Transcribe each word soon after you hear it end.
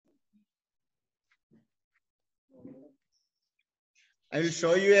I will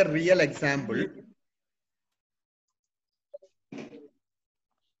show you a real example.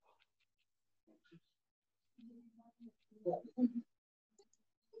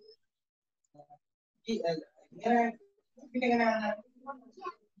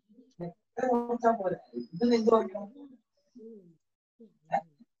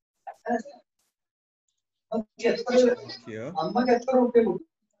 Here.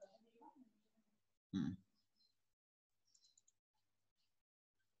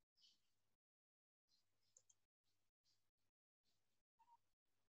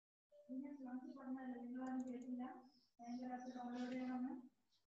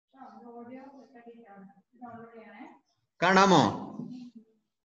 കാണാമോ?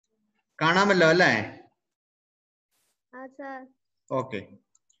 കാണാമല്ലോ അല്ലേ? Okay,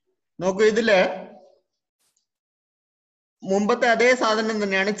 നോക്കൂ, ഇതില് മുമ്പത്തെ അതേ സാധനം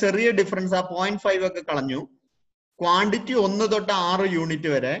തന്നെയാണ്, ചെറിയ ഡിഫറൻസ്. ആ 0.5 ഒക്കെ കളഞ്ഞു. ക്വാണ്ടിറ്റി 1 തൊട്ട് 6 യൂണിറ്റ്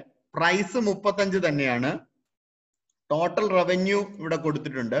വരെ, പ്രൈസ് 35 തന്നെയാണ്. ടോട്ടൽ റവന്യൂ ഇവിടെ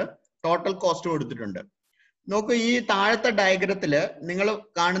കൊടുത്തിട്ടുണ്ട്, ടോട്ടൽ കോസ്റ്റ് കൊടുത്തിട്ടുണ്ട്. നോക്കൂ, ഈ താഴത്തെ ഡയഗ്രത്തില് നിങ്ങൾ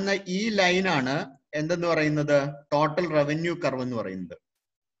കാണുന്ന ഈ ലൈനാണ് എന്തെന്ന് പറയുന്നത്? ടോട്ടൽ റവന്യൂ കർവ് എന്ന് പറയുന്നത്.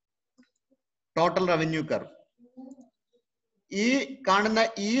 Total revenue curve. ഈ കാണുന്ന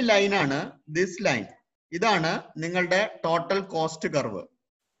ഈ ലൈനാണ് ദിസ് ലൈൻ. ഇതാണ് നിങ്ങളുടെ total cost curve.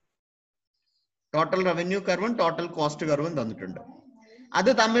 Total revenue കർവും total cost കർവും തന്നിട്ടുണ്ട്.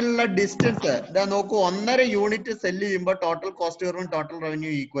 അത് തമ്മിലുള്ള ഡിസ്റ്റൻസ് ഇതാ നോക്കൂ, 1.5 യൂണിറ്റ് സെല് ചെയ്യുമ്പോൾ total cost കർവും total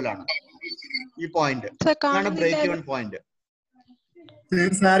revenue equal ആണ്. ഈ പോയിന്റ് ആണ് ബ്രേക്ക് ഈവൻ പോയിന്റ്.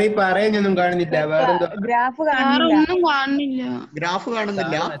 ഗ്രാഫ്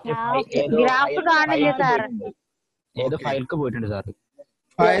കാണുന്നില്ല. ഏത് ഫയൽക്ക് പോയിട്ടുണ്ട് സാർ?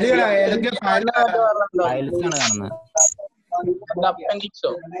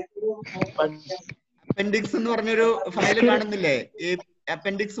 അപ്പൻഡിക്സ് എന്ന് പറഞ്ഞൊരു ഫയൽ കാണുന്നില്ലേ? ഈ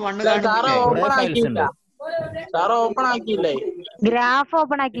അപ്പൻഡിക്സ് 1 കാണുന്നില്ലേ? ഗ്രാഫ് ഓപ്പൺ ആക്കിയില്ലേ?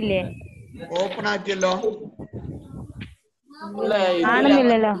 ഓപ്പൺ ആക്കിയല്ലോ.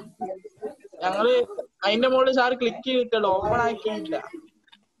 കാണുന്നില്ലല്ലോ. ഞങ്ങള് അതിന്റെ മുകളിൽ സാർ ക്ലിക്ക് ചെയ്തിട്ടല്ലോ, ഓപ്പൺ ആക്കിയില്ല.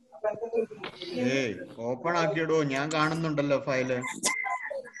 ഏയ് ഓപ്പൺ ആക്കിയിടോ, ഞാൻ കാണുന്നുണ്ടല്ലോ ഫയല്.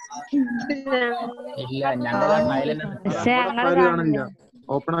 ഇല്ല, ഞങ്ങളുടെ ഫയലിന്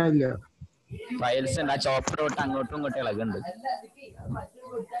ഓപ്പൺ ആയില്ല. ഫയൽസ് ഉണ്ട്, ആ ചോപ്പർ തൊട്ട് അങ്ങോട്ടും ഇങ്ങോട്ടും ഇളകുണ്ട്.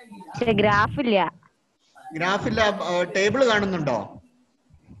 ഗ്രാഫില്ല. ഗ്രാഫില്ല. ടേബിൾ കാണുന്നുണ്ടോ?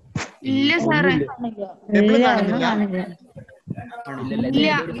 ഇല്ല സാറേ, ടേബിൾ കാണുന്നില്ല.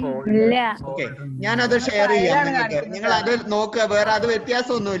 ഇല്ല. ഓക്കെ, ഞാനത് ഷെയർ ചെയ്യാം നിങ്ങൾക്ക്. നിങ്ങൾ അത് നോക്കുക, വേറെ അത്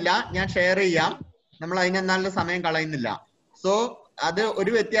വ്യത്യാസമൊന്നുമില്ല. ഞാൻ ഷെയർ ചെയ്യാം. നമ്മൾ അതിനെന്നാലും സമയം കളയുന്നില്ല. സോ അത്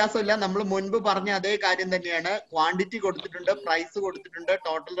ഒരു വ്യത്യാസമില്ല. നമ്മൾ മുൻപ് പറഞ്ഞ അതേ കാര്യം തന്നെയാണ്. ക്വാണ്ടിറ്റി കൊടുത്തിട്ടുണ്ട്, പ്രൈസ് കൊടുത്തിട്ടുണ്ട്,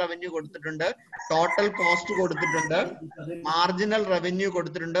 ടോട്ടൽ റവന്യൂ കൊടുത്തിട്ടുണ്ട്, ടോട്ടൽ കോസ്റ്റ് കൊടുത്തിട്ടുണ്ട്, മാർജിനൽ റവന്യൂ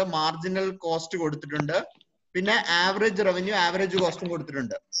കൊടുത്തിട്ടുണ്ട്, മാർജിനൽ കോസ്റ്റ് കൊടുത്തിട്ടുണ്ട്, പിന്നെ ആവറേജ് റവന്യൂ, ആവറേജ് കോസ്റ്റും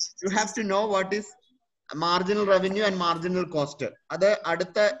കൊടുത്തിട്ടുണ്ട്. You have to know what is marginal revenue and marginal cost. അത്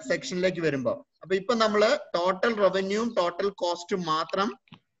അടുത്ത സെക്ഷനിലേക്ക് വരുമ്പോ. അപ്പൊ ഇപ്പൊ നമ്മള് ടോട്ടൽ റവന്യൂവും ടോട്ടൽ കോസ്റ്റും മാത്രം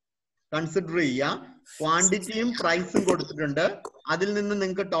കൺസിഡർ ചെയ്യാം. ക്വാണ്ടിറ്റിയും പ്രൈസും കൊടുത്തിട്ടുണ്ട്. അതിൽ നിന്ന്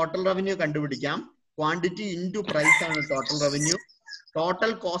നിങ്ങൾക്ക് ടോട്ടൽ റവന്യൂ കണ്ടുപിടിക്കാം. ക്വാണ്ടിറ്റി ഇൻറ്റു പ്രൈസ് ആണ് ടോട്ടൽ റവന്യൂ.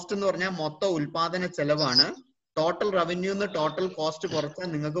 ടോട്ടൽ കോസ്റ്റ് എന്ന് പറഞ്ഞാൽ മൊത്തം ഉൽപാദന ചെലവാണ്. ടോട്ടൽ റവന്യൂ ടോട്ടൽ കോസ്റ്റ് കുറച്ചാൽ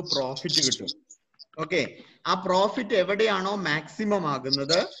നിങ്ങൾക്ക് പ്രോഫിറ്റ് കിട്ടും. ഓക്കെ, ആ പ്രോഫിറ്റ് എവിടെയാണോ മാക്സിമം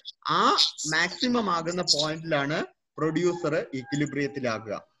ആകുന്നത്, ആ മാക്സിമം ആകുന്ന പോയിന്റിലാണ് producer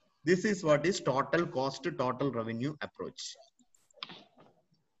ഈക്വിലിബ്രിയത്തിലാകുക. This is what is total cost total revenue approach.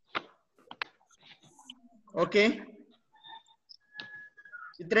 Okay,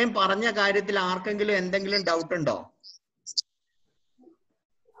 ഇത്രയും പറഞ്ഞ കാര്യത്തിൽ ആർക്കെങ്കിലും എന്തെങ്കിലും ഡൗട്ട് ഉണ്ടോ?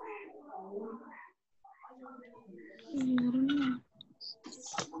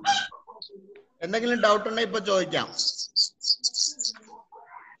 എന്തെങ്കിലും ഡൗട്ട് ഉണ്ടെങ്കിൽ ഇപ്പൊ ചോദിക്കാം.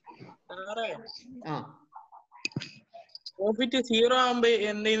 പ്രോഫിറ്റ് 0 ആകുമ്പോ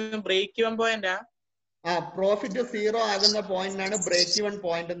എന്തെങ്കിലും ബ്രേക്ക് ഈവൻ പോയിന്റാ? പ്രോഫിറ്റ് 0 ആകുന്ന പോയിന്റാണ് ബ്രേക്ക് ഈവൻ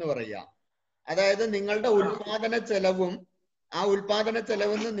പോയിന്റ് എന്ന് പറയുക. അതായത് നിങ്ങളുടെ ഉൽപാദന ചെലവും ആ ഉൽപാദന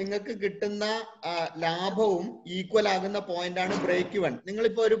ചെലവിൽ നിന്ന് നിങ്ങൾക്ക് കിട്ടുന്ന ലാഭവും ഈക്വൽ ആകുന്ന പോയിന്റാണ് ബ്രേക്ക് ഈവൻ.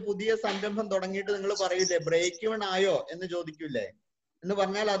 നിങ്ങളിപ്പോ ഒരു പുതിയ സംരംഭം തുടങ്ങിയിട്ട് നിങ്ങൾ പറയില്ലേ ബ്രേക്ക് ഈവൻ ആയോ എന്ന് ചോദിക്കൂലേ? എന്ന്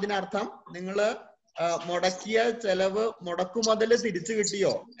പറഞ്ഞാൽ അതിനർത്ഥം നിങ്ങള് മുടക്കിയ ചെലവ് മുടക്കുമുതല് തിരിച്ചു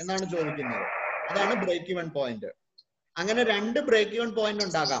കിട്ടിയോ എന്നാണ് ചോദിക്കുന്നത്. അതാണ് ബ്രേക്ക് ഈവൻ പോയിന്റ്. അങ്ങനെ 2 ബ്രേക്ക് ഈവൻ പോയിന്റ്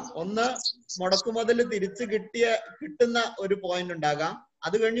ഉണ്ടാകാം. ഒന്ന് മുടക്കുമുതല് തിരിച്ചു കിട്ടുന്ന ഒരു പോയിന്റ് ഉണ്ടാകാം.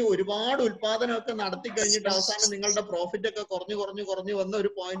 അത് കഴിഞ്ഞ് ഒരുപാട് ഉൽപാദനമൊക്കെ നടത്തി കഴിഞ്ഞിട്ട് അവസാനം നിങ്ങളുടെ പ്രോഫിറ്റ് ഒക്കെ കുറഞ്ഞു വന്ന് ഒരു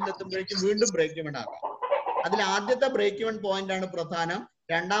പോയിന്റിൽ എത്തുമ്പോഴേക്കും വീണ്ടും ബ്രേക്ക് ഈവൻ ആകാം. അതിൽ ആദ്യത്തെ ബ്രേക്ക് ഈവൻ പോയിന്റ് ആണ് പ്രധാനം.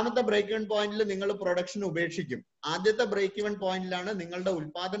 രണ്ടാമത്തെ ബ്രേക്ക് ഇവൻ പോയിന്റിൽ നിങ്ങൾ പ്രൊഡക്ഷൻ ഉപേക്ഷിക്കും. ആദ്യത്തെ ബ്രേക്ക് ഇവൻ പോയിന്റിലാണ് നിങ്ങളുടെ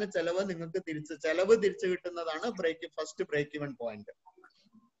ഉൽപാദന ചെലവ് നിങ്ങൾക്ക് തിരിച്ചു കിട്ടുന്നതാണ് ഫസ്റ്റ് ബ്രേക്ക് ഇവൻ പോയിന്റ്.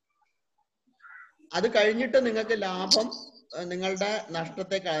 അത് കഴിഞ്ഞിട്ട് നിങ്ങൾക്ക് ലാഭം നിങ്ങളുടെ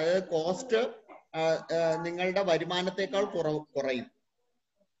നഷ്ടത്തെക്കാൾ, അതായത് കോസ്റ്റ് നിങ്ങളുടെ വരുമാനത്തെക്കാൾ കുറയും.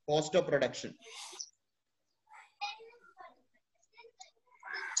 Cost of production.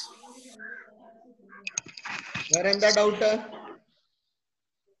 വേറെ എന്താ ഡൗട്ട്?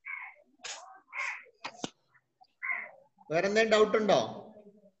 വേറെ എന്തെങ്കിലും ഡൗട്ട് ഉണ്ടോ?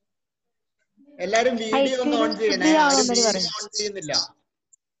 എല്ലാരും വീഡിയോ ഒന്ന് ഓൺ ചെയ്യണേ. ആരും വീഡിയോ ഓൺ ചെയ്യുന്നില്ല.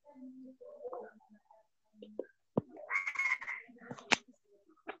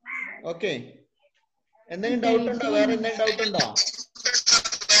 ഓക്കെ, എന്തെങ്കിലും ഡൗട്ട് ഉണ്ടോ? വേറെ എന്തെങ്കിലും ഡൗട്ട് ഉണ്ടോ?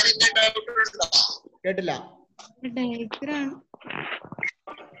 കേട്ടില്ല.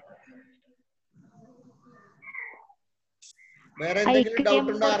 വേറെ എന്തെങ്കിലും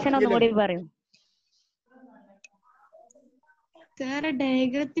ഡൗട്ട് ഉണ്ടോ?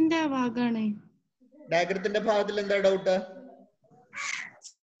 ഡയഗ്രത്തിന്റെ ഭാഗമാണ്. ഡയഗ്രത്തിന്റെ ഭാഗത്തിൽ എന്താ ഡൗട്ട്?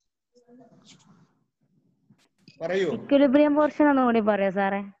 പറയൂ. ഇക്വിലിബ്രിയം പോർഷൻ ഒന്നുകൂടി പറയാം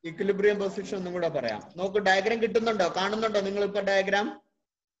സാറേ. ഇക്വിലിബ്രിയം പൊസിഷൻ ഒന്നും കൂടെ പറയാം. നോക്കൂ, ഡയഗ്രാം കിട്ടുന്നുണ്ടോ? കാണുന്നുണ്ടോ നിങ്ങൾ ഇപ്പൊ ഡയഗ്രാം?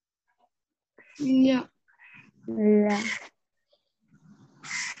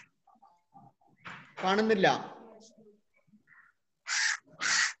 കാണുന്നില്ല.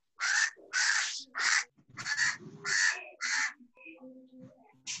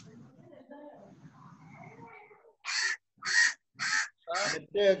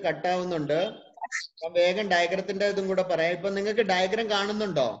 നെറ്റ് കട്ടാവുന്നുണ്ട്. വേഗം ഡയഗ്രത്തിന്റെ ഇതും കൂടെ പറയാം. ഇപ്പൊ നിങ്ങൾക്ക് ഡയഗ്രാം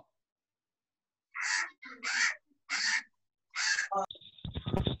കാണുന്നുണ്ടോ?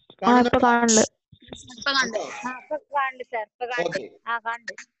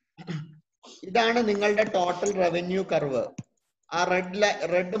 ഇതാണ് നിങ്ങളുടെ ടോട്ടൽ റവന്യൂ കർവ്. ആ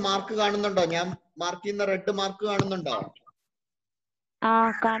റെഡ് മാർക്ക് കാണുന്നുണ്ടോ? ഞാൻ മാർക്ക് ചെയ്യുന്ന റെഡ് മാർക്ക് കാണുന്നുണ്ടോ?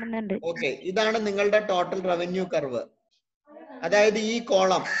 കാണുന്നുണ്ട്. ഓക്കെ, ഇതാണ് നിങ്ങളുടെ ടോട്ടൽ റവന്യൂ കർവ്. അതായത് ഈ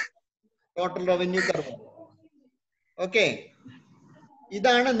column total revenue curve. Okay,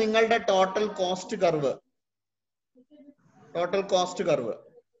 ഇതാണ് നിങ്ങളുടെ total cost curve. Total cost curve.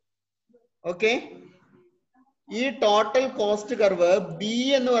 Okay, ഈ ടോട്ടൽ കോസ്റ്റ് കർവ് ബി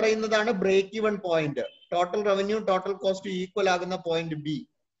എന്ന് പറയുന്നതാണ് break even point. Total revenue total cost equal ആകുന്ന പോയിന്റ് ബി.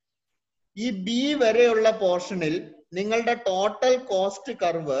 ഈ ബി വരെയുള്ള പോർഷനിൽ നിങ്ങളുടെ total cost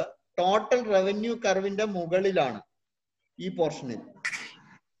curve total revenue കർവിന്റെ മുകളിലാണ്. ഈ പോർഷനിൽ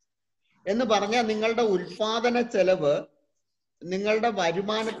എന്ന് പറഞ്ഞാൽ നിങ്ങളുടെ ഉൽപാദന ചെലവ് നിങ്ങളുടെ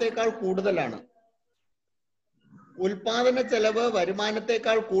വരുമാനത്തെക്കാൾ കൂടുതലാണ്. ഉൽപാദന ചെലവ്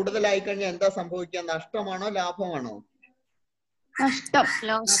വരുമാനത്തെക്കാൾ കൂടുതലായി കഴിഞ്ഞാൽ എന്താ സംഭവിക്കുക? നഷ്ടമാണോ ലാഭമാണോ?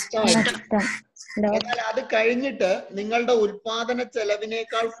 എന്നാൽ അത് കഴിഞ്ഞിട്ട് നിങ്ങളുടെ ഉൽപാദന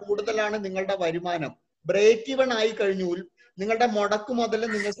ചെലവിനേക്കാൾ കൂടുതലാണ് നിങ്ങളുടെ വരുമാനം. ബ്രേക്ക് ഇവൺ ആയി കഴിഞ്ഞു. നിങ്ങളുടെ മുടക്ക് മുതൽ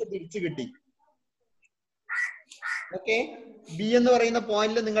നിങ്ങൾക്ക് തിരിച്ചു കിട്ടി. ഓക്കെ, ബി എന്ന് പറയുന്ന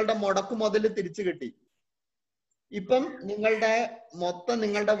പോയിന്റിൽ നിങ്ങളുടെ മുടക്ക് മുതൽ തിരിച്ചു കിട്ടി. ഇപ്പം നിങ്ങളുടെ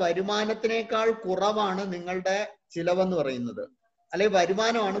വരുമാനത്തിനേക്കാൾ കുറവാണ് നിങ്ങളുടെ ചിലവെന്ന് പറയുന്നത്, അല്ലെങ്കിൽ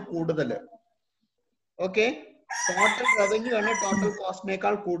വരുമാനമാണ് കൂടുതൽ. ഓക്കെ, ടോട്ടൽ റവന്യൂ ആണ് ടോട്ടൽ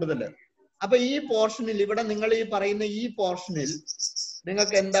കോസ്റ്റിനേക്കാൾ കൂടുതൽ. അപ്പൊ ഈ പോർഷനിൽ ഇവിടെ നിങ്ങൾ ഈ പറയുന്ന ഈ പോർഷനിൽ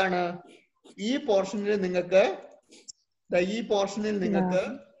നിങ്ങൾക്ക് എന്താണ്? ഈ പോർഷനിൽ നിങ്ങൾക്ക്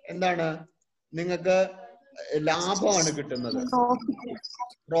എന്താണ്? നിങ്ങൾക്ക് ലാഭമാണ് കിട്ടുന്നത്,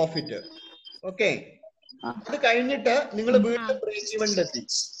 പ്രോഫിറ്റ്. ഓക്കെ, അത് കഴിഞ്ഞിട്ട് നിങ്ങൾ വീണ്ടും ബ്രേക്ക് ഇവനിലെത്തി.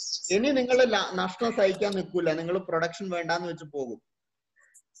 ഇനി നിങ്ങൾ നഷ്ടം സഹിക്കാൻ നിൽക്കൂല, നിങ്ങൾ പ്രൊഡക്ഷൻ വേണ്ടാന്ന് വെച്ച് പോകും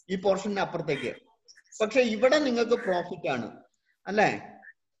ഈ പോർഷന് അപ്പുറത്തേക്ക്. പക്ഷെ ഇവിടെ നിങ്ങൾക്ക് പ്രോഫിറ്റ് ആണ് അല്ലെ?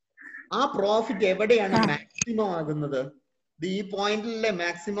 ആ പ്രോഫിറ്റ് എവിടെയാണ് മാക്സിമം ആകുന്നത്? ഈ പോയിന്റിലല്ലേ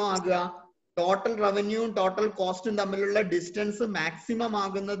മാക്സിമം ആകുക? ടോട്ടൽ റവന്യൂവും ടോട്ടൽ കോസ്റ്റും തമ്മിലുള്ള ഡിസ്റ്റൻസ് മാക്സിമം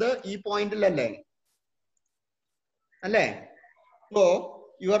ആകുന്നത് ഈ പോയിന്റിലല്ലേ? അല്ലേ? So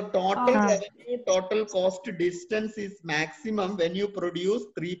your total revenue total cost distance is maximum when you produce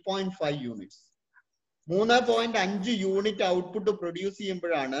 3.5 units. 3.5 unit output produce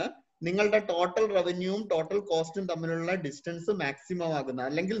ചെയ്യുമ്പോഴാണ് നിങ്ങളുടെ ടോട്ടൽ റവന്യൂവും ടോട്ടൽ കോസ്റ്റും തമ്മിലുള്ള ഡിസ്റ്റൻസ് മാക്സിമം ആകുന്നത്,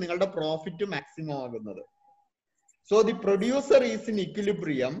 അല്ലെങ്കിൽ നിങ്ങളുടെ പ്രോഫിറ്റ് മാക്സിമം ആകുന്നത്. So the producer is in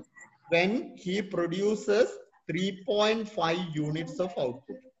equilibrium when he produces 3.5 units of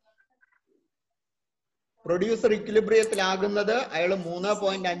output. Producer ഇക്വിലിബ്രിയത്തിലാകുന്നത് അയാൾ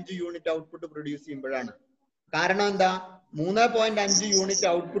 3.5 യൂണിറ്റ് ഔട്ട്പുട്ട് പ്രൊഡ്യൂസ് ചെയ്യുമ്പോഴാണ്. കാരണം എന്താ? 3.5 യൂണിറ്റ്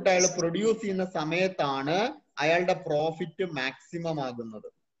ഔട്ട്പുട്ട് അയാൾ പ്രൊഡ്യൂസ് ചെയ്യുന്ന സമയത്താണ് അയാളുടെ പ്രോഫിറ്റ് മാക്സിമം ആകുന്നത്.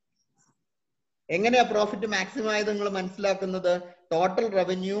 എങ്ങനെയാ പ്രോഫിറ്റ് മാക്സിമം ആയത് നിങ്ങൾ മനസ്സിലാക്കുന്നത്? ടോട്ടൽ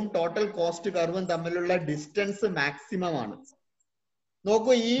റവന്യൂവും ടോട്ടൽ കോസ്റ്റ് കർവും തമ്മിലുള്ള ഡിസ്റ്റൻസ് മാക്സിമം ആണ്.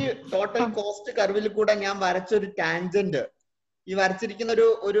 നോക്കൂ, ഈ ടോട്ടൽ കോസ്റ്റ് കർവിൽ കൂടെ ഞാൻ വരച്ചൊരു ടാൻജന്റ്, ഈ വരച്ചിരിക്കുന്ന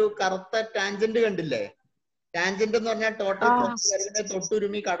ഒരു കറുത്ത ടാൻജന്റ് കണ്ടില്ലേ? ടാൻജന്റ് എന്ന് പറഞ്ഞാൽ ടോട്ടൽ കോസ്റ്റ് കർവിനെ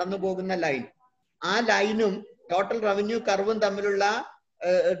തൊട്ടുരുമി കടന്നു പോകുന്ന ലൈൻ. ആ ലൈനും ടോട്ടൽ റവന്യൂ കർവും തമ്മിലുള്ള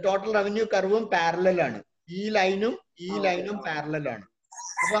ടോട്ടൽ റവന്യൂ കർവും പാരലൽ ആണ്. ഈ ലൈനും പാരലൽ ആണ്.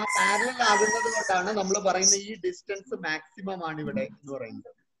 അപ്പൊ ആ പാരലൽ ആകുന്നത് കൊണ്ടാണ് നമ്മൾ പറയുന്ന ഈ ഡിസ്റ്റൻസ് മാക്സിമം ആണ് ഇവിടെ എന്ന്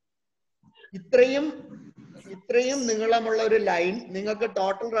പറയുന്നത്. ഇത്രയും നീളമുള്ള ഒരു ലൈൻ നിങ്ങൾക്ക്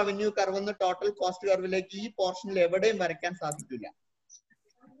ടോട്ടൽ റവന്യൂ കർവ് നിന്ന് ടോട്ടൽ കോസ്റ്റ് കർവിലേക്ക് ഈ പോർഷനിൽ എവിടെയും വരയ്ക്കാൻ സാധിക്കില്ല.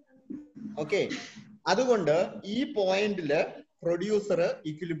 ഓക്കെ, അതുകൊണ്ട് ഈ പോയിന്റില് പ്രൊഡ്യൂസർ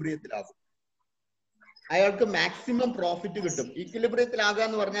ഇക്വിലിബ്രിയത്തിലാകും. അയാൾക്ക് മാക്സിമം പ്രോഫിറ്റ് കിട്ടും. ഇക്വിലിബ്രിയത്തിലാകുക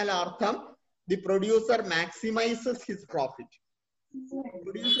എന്ന് പറഞ്ഞാൽ അർത്ഥം the producer maximises his profit.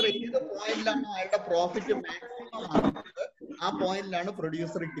 Producer ഏത് പോയിന്റിലാണോ അയാളുടെ പ്രോഫിറ്റ് മാക്സിമം ആകുന്നത് ആ പോയിന്റിലാണ്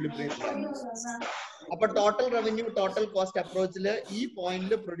പ്രൊഡ്യൂസർ ഇക്വിലിബ്രിയത്തിലാകുന്നത്. അപ്പൊ ടോട്ടൽ റവന്യൂ ടോട്ടൽ കോസ്റ്റ് അപ്രോച്ചില് ഈ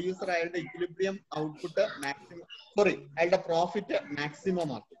പോയിന്റിൽ പ്രൊഡ്യൂസർ അയാളുടെ ഇക്വിലിബ്രിയം ഔട്ട്പുട്ട് അയാളുടെ പ്രോഫിറ്റ് മാക്സിമം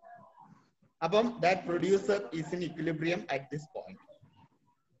ആക്കും. അപ്പം that producer is in equilibrium at this point.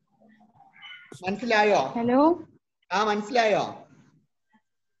 മനസ്സിലായോ? ഹലോ, മനസ്സിലായോ?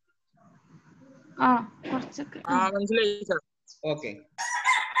 മനസ്സിലായി സർ. ഓക്കെ,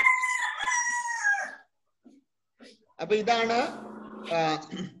 അപ്പൊ ഇതാണ്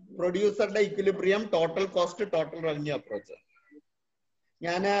പ്രൊഡ്യൂസറുടെ equilibrium total cost total revenue approach.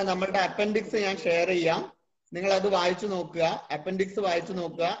 ഞാൻ നമ്മളുടെ അപ്പൻഡിക്സ് ഞാൻ ഷെയർ ചെയ്യാം, നിങ്ങൾ അത് വായിച്ചു നോക്കുക. അപ്പൻഡിക്സ് വായിച്ചു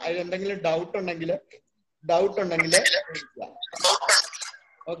നോക്കുക. അതിൽ എന്തെങ്കിലും ഡൗട്ട് ഉണ്ടെങ്കിൽ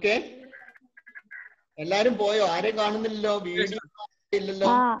ഓക്കെ. എല്ലാരും പോയോ? ആരെയും കാണുന്നില്ലല്ലോ, വീഡിയോ ഇല്ലല്ലോ.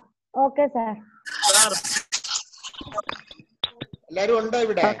 Okay sir. എല്ലാരും ഉണ്ടോ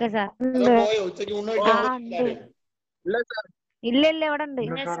ഇവിടെ? Okay sir. പോയോ? ഉച്ചയ്ക്ക് ഊണ് കഴിക്കാൻ? ഇല്ല ഇവിടെ ഉണ്ട്.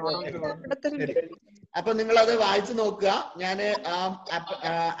 അപ്പൊ നിങ്ങൾ അത് വായിച്ചു നോക്കുക. ഞാൻ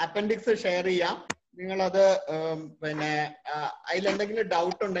അപ്പൻഡിക്സ് ഷെയർ ചെയ്യാം. നിങ്ങളത് പിന്നെ അതിലെന്തെങ്കിലും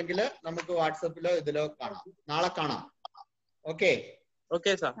ഡൗട്ട് ഉണ്ടെങ്കിൽ നമുക്ക് വാട്സപ്പിലോ ഇതിലോ കാണാം. നാളെ കാണാം. Okay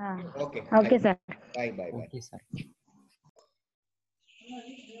okay sir. Okay sir. By.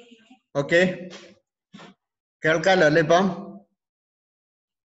 Okay, കേൾക്കാലോ അല്ലേ? ഇപ്പം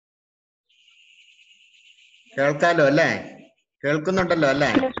കേൾക്കാലോ അല്ലേ? കേൾക്കുന്നുണ്ടല്ലോ അല്ലേ?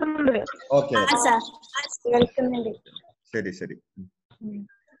 ഓക്കെ, ശരി.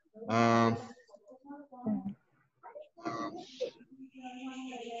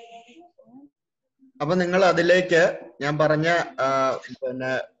 അപ്പൊ നിങ്ങൾ അതിലേക്ക് ഞാൻ പറഞ്ഞ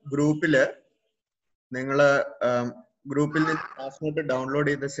പിന്നെ ഗ്രൂപ്പിൽ നിന്ന് ക്ലാസ് നോട്ട് ഡൗൺലോഡ്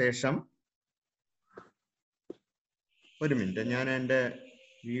ചെയ്ത ശേഷം, ഒരു മിനിറ്റ്, ഞാൻ എന്റെ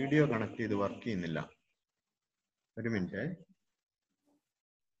വീഡിയോ കണക്ട് ചെയ്ത് വർക്ക് ചെയ്യുന്നില്ല. ഒരു മിനിറ്റ്.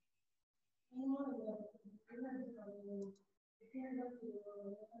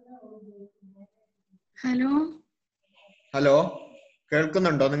 ഹലോ,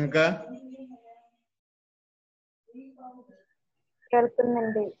 കേൾക്കുന്നുണ്ടോ നിങ്ങൾക്ക്?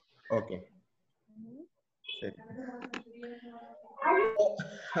 കേൾക്കുന്നുണ്ട്. ഓക്കെ, ശരി.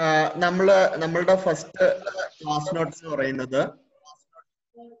 നമ്മളുടെ ഫസ്റ്റ് ക്ലാസ് നോട്ട്സ് എന്ന് പറയുന്നത്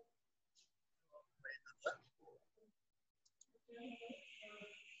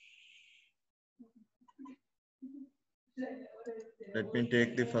let me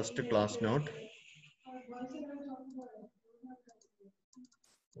take the first class note.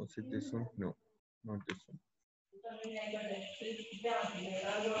 Was it this one? No, not this one.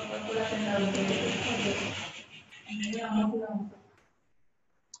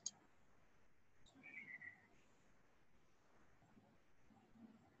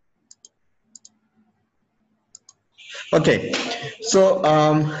 Okay, so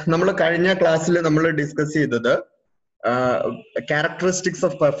നമ്മൾ കഴിഞ്ഞ ക്ലാസ്സിൽ നമ്മൾ ഡിസ്കസ് ചെയ്തത് ക്യാരക്ടറിസ്റ്റിക്സ്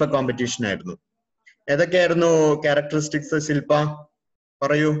ഓഫ് പെർഫെക്റ്റ് കോമ്പറ്റീഷൻ ആയിരുന്നു. ഏതൊക്കെയായിരുന്നു ക്യാരക്ടറിസ്റ്റിക്സ്? ശില്പ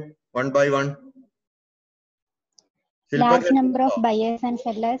പറയൂ, 1 by 1. Large number of buyers and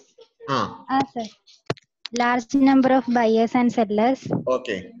sellers. Sir. Large number of buyers and sellers.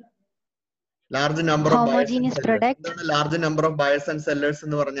 Okay. Large number of homogeneous product. Large number of buyers and sellers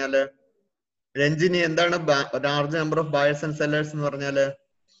എന്ന് പറഞ്ഞാല് രഞ്ജിനി എന്താണ് large number of buyers and sellers എന്ന് പറഞ്ഞാല്?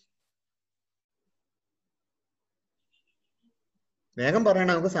 വേഗം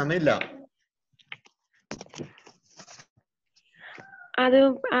പറയണം, നമുക്ക് സമയമില്ല. അത്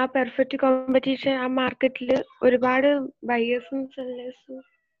ആ പെർഫെക്റ്റ് കോമ്പറ്റീഷൻ ആ മാർക്കറ്റിൽ ഒരുപാട് ബയേഴ്സും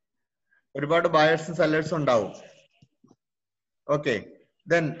സെല്ലേഴ്സും ഉണ്ടാവും. ഓക്കെ,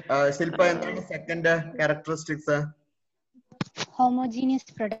 then ശില്പ എന്താണ് സെക്കൻഡ് ക്യാരക്ടറിസ്റ്റിക്സ്? Homogeneous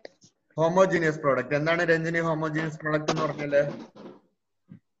product. എന്താണ് രഞ്ജിനി ഹോമോജീനിയസ് പ്രൊഡക്റ്റ് എന്ന് പറഞ്ഞാല്?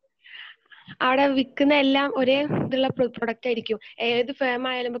 അവിടെ വിൽക്കുന്ന എല്ലാം ഒരേ ഇതുള്ള പ്രൊഡക്റ്റ് ആയിരിക്കും. ഏത് ഫേം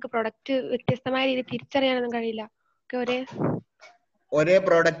ആയാലും നമുക്ക് പ്രൊഡക്റ്റ് വ്യത്യസ്തമായ രീതിയിൽ തിരിച്ചറിയാനൊന്നും കഴിയില്ല. ഒക്കെ ഒരേ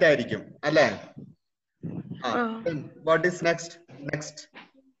പ്രോഡക്റ്റ് ആയിരിക്കും അല്ലേ? What is next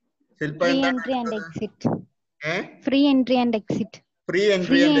Shilpa Free എന്താണ് entry and അടുത്തത്? exit. ഏ Free entry and exit. Free entry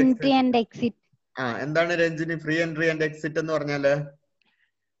Free and entry exit. and exit. എന്താണ് Ranjini free entry and exit എന്ന് പറഞ്ഞാല്?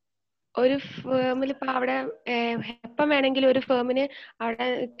 ഒരു ഫേമിൽ ഇപ്പൊ അവിടെ എപ്പം വേണമെങ്കിലും ഒരു ഫേമിന് അവിടെ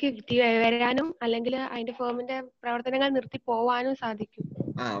വരാനും അല്ലെങ്കിൽ അതിന്റെ ഫേമിന്റെ പ്രവർത്തനങ്ങൾ നിർത്തി പോവാനും സാധിക്കും.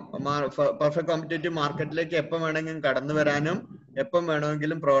 പെർഫെക്റ്റ് കോമ്പറ്റേറ്റീവ് മാർക്കറ്റിലേക്ക് എപ്പം വേണമെങ്കിലും കടന്നു വരാനും എപ്പം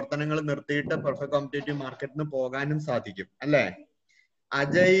വേണമെങ്കിലും പ്രവർത്തനങ്ങൾ നിർത്തിയിട്ട് പെർഫെക്റ്റ് കോമ്പറ്റേറ്റീവ് മാർക്കറ്റിന് പോകാനും സാധിക്കും അല്ലേ?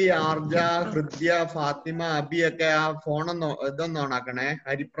 അജയ്, ആർജ, ഹൃദ്യ, ഫാത്തിമ, അബി ഒക്കെ ആ ഫോണൊന്ന് ഇതൊന്ന് ഓണാക്കണേ.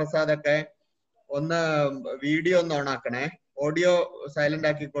 ഹരിപ്രസാദ് ഒക്കെ ഒന്ന് വീഡിയോ ഒന്ന് ഓണാക്കണേ. ഓഡിയോ സൈലന്റ്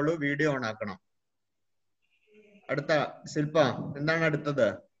ആക്കിക്കോളൂ, വീഡിയോ ഓൺ ആക്കണം. അടുത്ത ശില്പ എന്താണ് അടുത്തത്?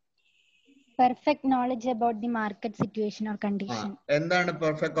 Perfect knowledge about the market situation or condition. എന്താണ്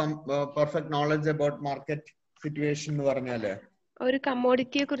perfect knowledge about market situation എന്ന് പറഞ്ഞാല്? ഒരു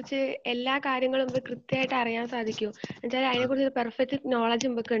കമ്മോഡിറ്റിയെ കുറിച്ച് എല്ലാ കാര്യങ്ങളും നമുക്ക് കൃത്യമായിട്ട് അറിയാൻ സാധിക്കും. എന്നുവെച്ചാൽ അതിനെ കുറിച്ച് പെർഫെക്റ്റ് നോളജ്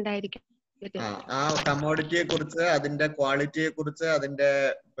നമുക്ക് ഉണ്ടായിരിക്കും. ആ കമ്മോഡിറ്റിയെ കുറിച്ച്, അതിന്റെ ക്വാളിറ്റിയെ കുറിച്ച്, അതിന്റെ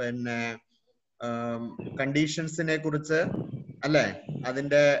പിന്നെ കണ്ടീഷൻസിനെ കുറിച്ച് അല്ലെ,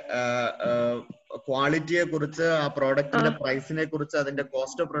 അതിന്റെ ക്വാളിറ്റിയെ കുറിച്ച്, ആ പ്രോഡക്റ്റിന്റെ പ്രൈസിനെ കുറിച്ച്, അതിന്റെ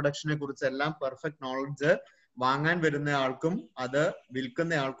കോസ്റ്റ് ഓഫ് പ്രൊഡക്ഷനെ കുറിച്ച് എല്ലാം പെർഫെക്റ്റ് നോളജ് വാങ്ങാൻ വരുന്ന ആൾക്കും അത്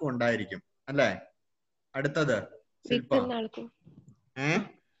വിൽക്കുന്ന ആൾക്കും ഉണ്ടായിരിക്കും അല്ലെ? അടുത്തത് ശില്പ.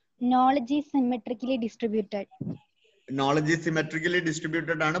 Knowledge is symmetrically distributed. Knowledge is symmetrically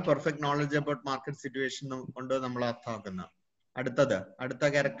distributed ആണ് perfect knowledge about market situation കൊണ്ട് നമ്മൾ അർത്ഥമാക്കുന്നത്. അടുത്ത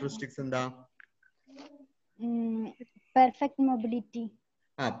ക്യാരക്ടറിസ്റ്റിക്സ് എന്താ? Perfect mobility.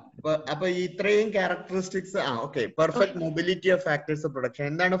 അപ്പൊ ഇത്രയും characteristics okay. Perfect mobility of factors of production.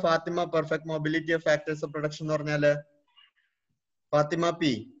 എന്താണ് Fathima perfect mobility of factors of production എന്ന് പറഞ്ഞാല്? ഫാത്തിമ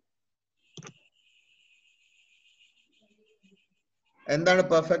പി, എന്താണ്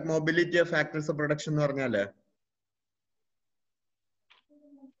perfect mobility of factors of production എന്ന് പറഞ്ഞാല്?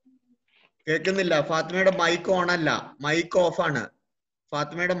 കേൾക്കുന്നില്ല. ഫാത്തിമയുടെ മൈക്ക് ഓൺ അല്ല, മൈക്ക് ഓഫ് ആണ്.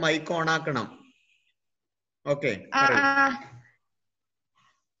 ഫാത്തിമയുടെ മൈക്ക് ഓൺ ആക്കണം. ഓക്കെ,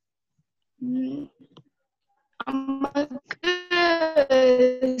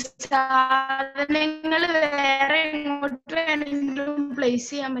 സാധനങ്ങൾ വേറെ എങ്ങോട്ട് വേണമെങ്കിലും പ്ലേസ്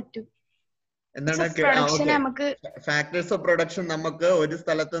ചെയ്യാൻ പറ്റും. എന്താണ് ഫാക്ടേഴ്സ് ഓഫ് പ്രൊഡക്ഷൻ? നമുക്ക് ഒരു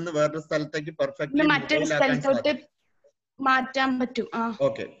സ്ഥലത്ത് നിന്ന് വേറൊരു സ്ഥലത്തേക്ക് പെർഫെക്റ്റ്ലി മറ്റൊരു സ്ഥലത്തോട്ട് മാറ്റാൻ പറ്റും.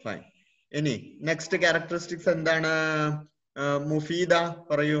 Okay, fine. ഇനി നെക്സ്റ്റ് ക്യാരക്ടറിസ്റ്റിക്സ് എന്താണ്? മുഫീദ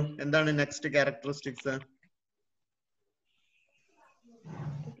പറയൂ, എന്താണ് നെക്സ്റ്റ് ക്യാരക്ടറിസ്റ്റിക്സ്?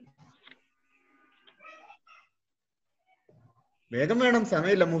 വേഗം വേണം,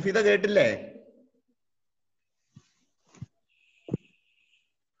 സമയമില്ല. മുഫീദ കേട്ടില്ലേ?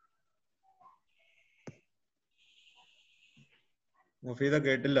 മുഫീദ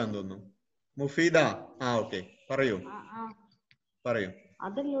കേട്ടില്ല എന്ന് തോന്നുന്നു. മുഫീദ ഓക്കെ, പറയൂ.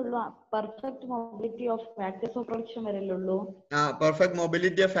 അതല്ലുള്ളൂ perfect mobility of factors of production വരല്ലുള്ളൂ. Perfect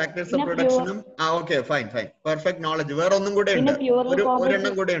mobility of factors of പ്രൊഡക്ഷനും okay, fine. Perfect knowledge വേറെ ഒന്നും കൂടെ ഉണ്ട്,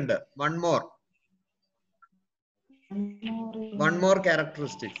 ഒരെണ്ണം കൂടെ ഉണ്ട്. One more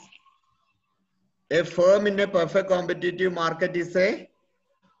characteristics. A firm in a perfect competitive market is a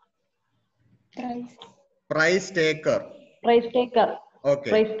price taker.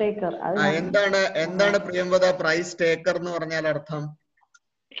 Okay. Price taker. എന്താണ് Priyamvada price taker എന്ന് പറഞ്ഞാൽ അർത്ഥം?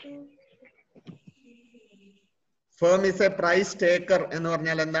 Firm is A price taker എന്ന്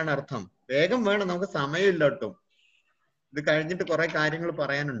പറഞ്ഞാൽ എന്താണ് അർത്ഥം? വേഗം വേണം, നമുക്ക് സമയമില്ല ഒട്ടും. ഇത് കഴിഞ്ഞിട്ട് കുറെ കാര്യങ്ങൾ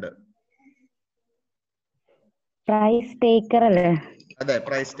പറയാനുണ്ട്. പ്രൈസ് ടേക്കർ അല്ലേ? അതെ,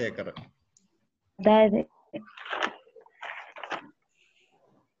 പ്രൈസ് ടേക്കർ.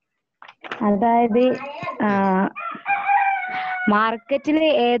 അതായത് മാർക്കറ്റിൽ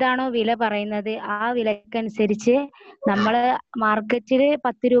ഏതാണോ വില പറയുന്നത് ആ വിലക്കനുസരിച്ച് നമ്മള് മാർക്കറ്റില്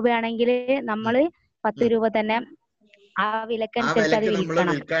 10 രൂപയാണെങ്കിൽ നമ്മള് 10 രൂപ തന്നെ ആ വിലക്കനുസരിച്ച് അത്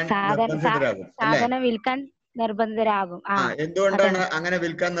വിൽക്കണം. സാധനം വിൽക്കാൻ നിർബന്ധിതരാകും. എന്തുകൊണ്ടാണ് അങ്ങനെ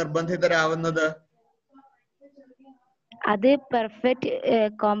വിൽക്കാൻ നിർബന്ധിതരാവുന്നത്? അത് പെർഫെക്റ്റ്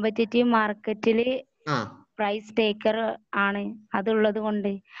കോമ്പറ്റീറ്റീവ് മാർക്കറ്റില് പ്രൈസ് ടേക്കർ ആണ്, അതുള്ളത്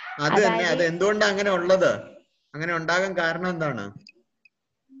കൊണ്ട്. അത് എന്തുകൊണ്ടാണ് അങ്ങനെ ഉള്ളത്? അങ്ങനെ ഉണ്ടാകാൻ കാരണം എന്താണ്?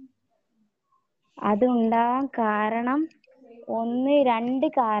 അത് ഉണ്ടാകാൻ കാരണം രണ്ട്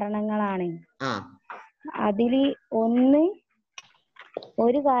കാരണങ്ങളാണ്. അതില്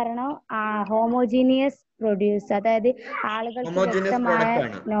ഒരു കാരണം ഹോമോജീനിയസ് പ്രൊഡ്യൂസ്, അതായത് ആളുകൾക്ക് വ്യക്തമായ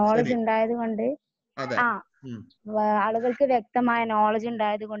നോളജ് ഉണ്ടായത് കൊണ്ട് ആളുകൾക്ക് വ്യക്തമായ നോളജ്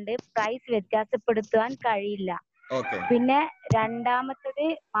ഉണ്ടായത് കൊണ്ട് പ്രൈസ് വ്യത്യാസപ്പെടുത്താൻ കഴിയില്ല. പിന്നെ രണ്ടാമത്തത്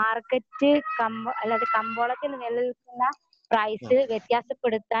മാർക്കറ്റ് അല്ലാതെ കമ്പോളത്തിൽ നിലനിൽക്കുന്ന പ്രൈസ്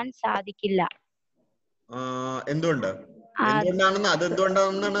വ്യത്യാസപ്പെടുത്താൻ സാധിക്കില്ല.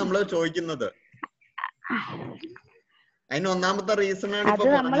 എന്തുകൊണ്ടാണെന്നാണ് നമ്മൾ ചോദിക്കുന്നത്. അതിന് ഒന്നാമത്തെ റീസൺ ആണ് ഇപ്പൊ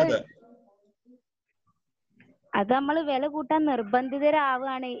പറഞ്ഞത്. അത് നമ്മൾ വില കൂട്ടാൻ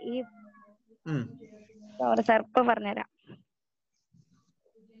നിർബന്ധിതരാവുകയാണ്. ഈ സാർ ഇപ്പൊ പറഞ്ഞുതരാം.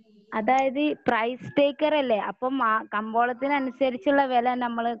 അതായത് പ്രൈസ് ടേക്കർ അല്ലേ, അപ്പം കമ്പോളത്തിനനുസരിച്ചുള്ള വില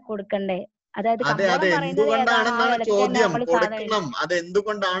നമ്മൾ കൊടുക്കണ്ടേ. അതായത് എന്തുകൊണ്ടാണെന്നാണ് ചോദ്യം. കൊടുക്കണം. അത്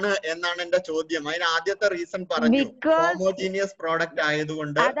എന്തുകൊണ്ടാണ് എന്നാണ് എന്റെ ചോദ്യം. അതിന് ആദ്യത്തെ റീസൺ പറഞ്ഞു, ഹോമോജീനിയസ് പ്രോഡക്റ്റ്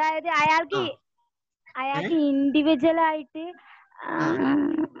ആയതുകൊണ്ട്. അതായത് അയാൾക്ക് ഇൻഡിവിജ്വൽ ആയിട്ട്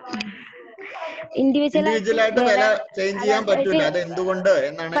വില ചേഞ്ച് ചെയ്യാൻ പറ്റൂല. അത് എന്തുകൊണ്ട്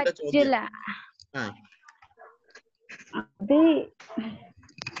എന്നാണ് എന്റെ ചോദ്യം. അത്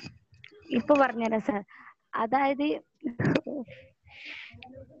ഇപ്പൊ പറഞ്ഞുതരാം സാർ. അതായത്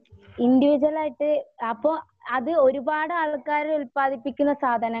ഇൻഡിവിജ്വൽ ആയിട്ട് അപ്പൊ അത് ഒരുപാട് ആൾക്കാർ ഉൽപ്പാദിപ്പിക്കുന്ന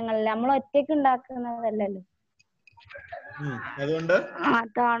സാധനങ്ങളല്ല, നമ്മൾ ഒറ്റയ്ക്ക് ഉണ്ടാക്കുന്നതല്ലല്ലോ. അതുകൊണ്ട്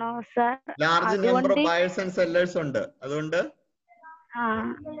അതാണോ sir? Large number of buyers and sellers ഉണ്ട്. അതുകൊണ്ട്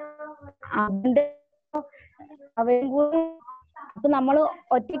അവരും കൂടി അപ്പൊ നമ്മൾ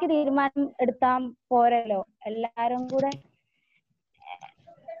ഒറ്റയ്ക്ക് തീരുമാനം എടുത്താൽ പോരല്ലോ, എല്ലാരും കൂടെ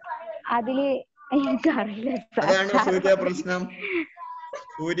അതില്. എനിക്കറിയില്ല. അതാണ് സൂര്യ പ്രശ്നം.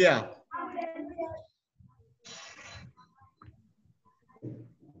 സൂര്യ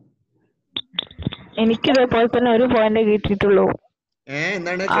എനിക്ക് ഇതേപോലെ തന്നെ ഒരു പോയിന്റ് കിട്ടിയിട്ടുള്ളൂ.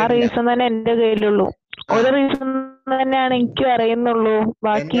 ആ റീസൺ തന്നെ എന്റെ കയ്യിലുള്ളൂ. ഒരു റീസൺ തന്നെയാണ് എനിക്ക് അറിയുന്നുള്ളൂ.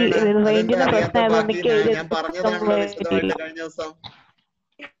 ബാക്കി റേഞ്ചിന്റെ പ്രശ്നമായതുകൊണ്ട്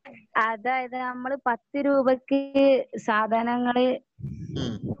അതായത് നമ്മള് 10 രൂപക്ക് സാധനങ്ങള്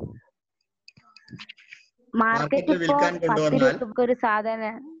മാർക്കറ്റിൽ വിൽക്കാൻ കൊണ്ടുവന്നാൽ ഒരു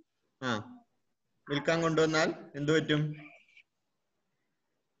സാധനം വിൽക്കാൻ കൊണ്ടുവന്നാൽ എന്ത് പറ്റും?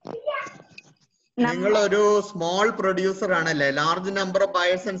 നിങ്ങളൊരു സ്മോൾ പ്രൊഡ്യൂസർ ആണല്ലേ, large number of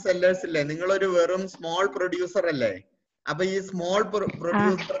buyers and sellers ഇല്ലേ, നിങ്ങളൊരു വെറും സ്മോൾ പ്രൊഡ്യൂസർ അല്ലേ. അപ്പൊ ഈ സ്മോൾ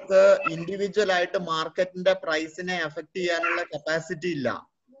പ്രൊഡ്യൂസർക്ക് ഇൻഡിവിജ്വൽ ആയിട്ട് മാർക്കറ്റിന്റെ പ്രൈസിനെ എഫക്ട് ചെയ്യാനുള്ള കപ്പാസിറ്റി ഇല്ല.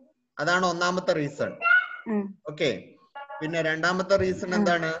 അതാണ് ഒന്നാമത്തെ റീസൺ. ഓക്കെ. പിന്നെ രണ്ടാമത്തെ റീസൺ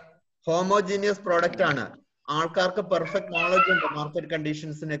എന്താണ്? ഹോമോജീനിയസ് പ്രോഡക്റ്റ് ആണ്. ആൾക്കാർക്ക് പെർഫെക്റ്റ് നോളജ് ഉണ്ട് മാർക്കറ്റ്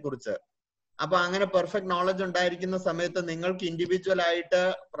കണ്ടീഷൻസിനെ കുറിച്ച്. അപ്പൊ അങ്ങനെ പെർഫെക്റ്റ് നോളജ് ഉണ്ടായിരിക്കുന്ന സമയത്ത് നിങ്ങൾക്ക് ഇൻഡിവിജ്വൽ ആയിട്ട്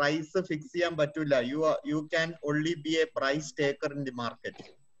പ്രൈസ് ഫിക്സ് ചെയ്യാൻ പറ്റൂല. You can only B A price taker in the market.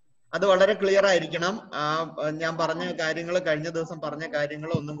 അത് വളരെ ക്ലിയർ ആയിരിക്കണം. ഞാൻ പറഞ്ഞ കാര്യങ്ങൾ, കഴിഞ്ഞ ദിവസം പറഞ്ഞ കാര്യങ്ങൾ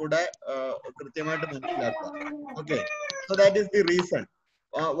ഒന്നും കൂടെ കൃത്യമായിട്ട് മനസ്സിലാക്കുക. Okay. So that is the reason.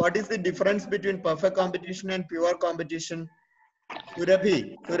 What is the difference between perfect competition and pure competition? Surabhi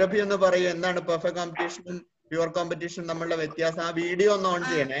ഒന്ന് പറയൂ, എന്താണ് പെർഫെക്റ്റ് കോമ്പറ്റീഷനും പ്യുവർ കോമ്പറ്റീഷൻ തമ്മിലുള്ള വ്യത്യാസം? ആ വീഡിയോ ഒന്ന് ഓൺ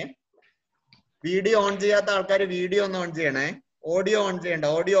ചെയ്യണേ. വീഡിയോ ഓൺ ചെയ്യാത്ത ആൾക്കാർ വീഡിയോ ഒന്ന് ഓൺ ചെയ്യണേ. ഓഡിയോ ഓൺ ചെയ്യണ്ട,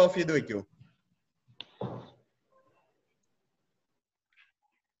 ഓഡിയോ ഓഫ് ചെയ്ത് വെക്കൂ.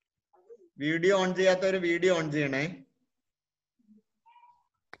 വീഡിയോ ഓൺ ചെയ്യാത്തവര് വീഡിയോ ഓൺ ചെയ്യണേ.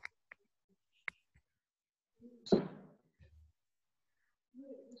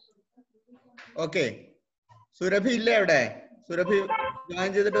 ഓക്കെ. സുരഭി ഇല്ലേ അവിടെ? സുരഭി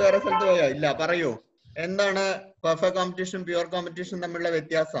ജോയിൻ ചെയ്തിട്ട് വേറെ സ്ഥലത്ത് പോയോ? ഇല്ല. പറയൂ, എന്താണ് പെർഫെക്റ്റ് കോമ്പറ്റീഷൻ പ്യുവർ കോമ്പറ്റീഷൻ തമ്മിലുള്ള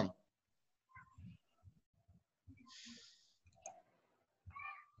വ്യത്യാസം?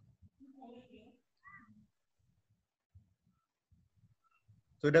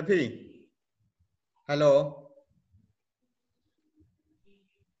 Surabhi, hello.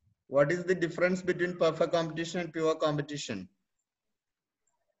 What is the difference between perfect competition and pure competition?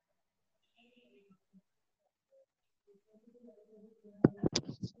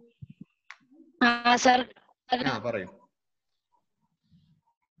 sir. പറയൂ.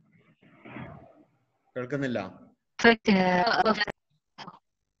 കേൾക്കുന്നില്ല.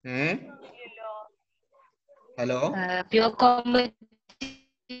 Hello. Pure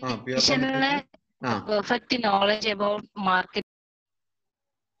competition perfect knowledge about market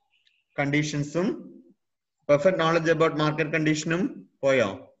conditions. Perfect knowledge about market condition. പോയോ?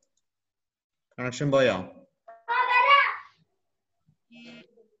 കണക്ഷൻ പോയോ?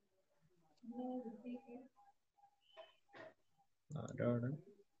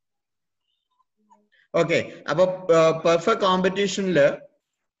 ഓക്കെ. അപ്പൊ perfect കോമ്പറ്റീഷനില്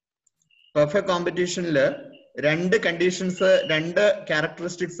രണ്ട് conditions, രണ്ട്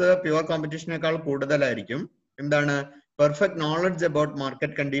characteristics pure കോമ്പറ്റീഷനേക്കാൾ കൂടുതലായിരിക്കും. എന്താണ്? പെർഫെക്റ്റ് നോളജ് അബൌട്ട്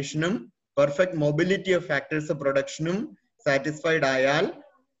മാർക്കറ്റ് കണ്ടീഷനും പെർഫെക്റ്റ് മൊബിലിറ്റി ഓഫ് ഫാക്ടേഴ്സ് പ്രൊഡക്ഷനും സാറ്റിസ്ഫൈഡ് ആയാൽ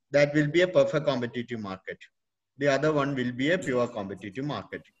that will be a perfect competitive market. The other one will be a pure competitive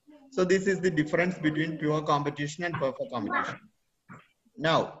market. So this is the difference between pure competition and perfect competition.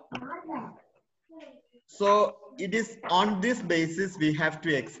 Now, so it is on this basis we have to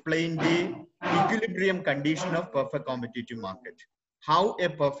explain the equilibrium condition of perfect competitive market. How a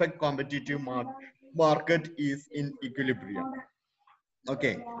perfect competitive market is in equilibrium.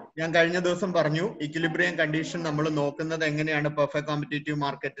 Okay. ഞാൻ കഴിഞ്ഞ ദിവസം പറഞ്ഞു equilibrium condition നമ്മൾ നോക്കുന്നത് എങ്ങനെയാണ് perfect competitive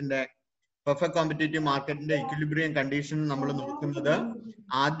marketന്റെ equilibrium condition നമ്മൾ നോക്കുന്നത്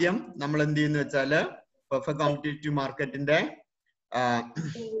ആദ്യം നമ്മൾ എന്ത് ചെയ്യുന്നു വെച്ചാൽ perfect competitive marketന്റെ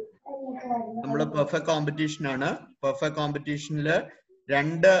നമ്മൾ perfect competition ആണ് perfect competitionല്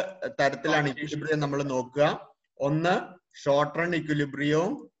രണ്ട് തരത്തിലാണ് equilibrium നമ്മൾ നോക്കുക ഒന്ന് ഷോർട്ട് റൺ equilibrium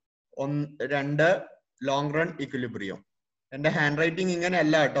രണ്ട് ലോങ് റൺ equilibrium എന്റെ ഹാൻഡ് റൈറ്റിംഗ് ഇങ്ങനെ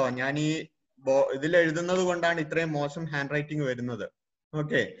അല്ല കേട്ടോ ഞാൻ ഈ ഇതിൽ എഴുതുന്നത് കൊണ്ടാണ് ഇത്രയും മോശം ഹാൻഡ് റൈറ്റിംഗ് വരുന്നത്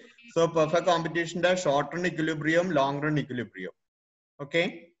okay so perfect കോമ്പറ്റീഷന്റെ short run equilibrium long run equilibrium okay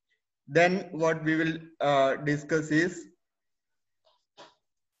then what we will discuss is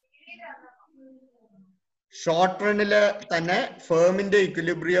short റണ്ണില് തന്നെ ഫേമിന്റെ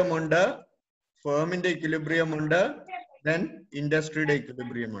equilibrium ഉണ്ട് then ഇൻഡസ്ട്രിയുടെ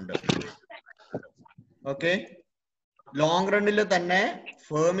equilibrium ഉണ്ട് ഓക്കെ ലോങ് റണ്ണില് തന്നെ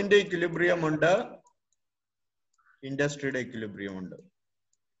ഫേമിന്റെ equilibrium ഉണ്ട് ഇൻഡസ്ട്രിയുടെ equilibrium ഉണ്ട്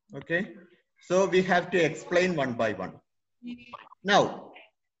okay so we have to explain one by one. Now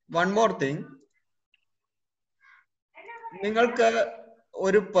one more thing, നിങ്ങൾക്ക്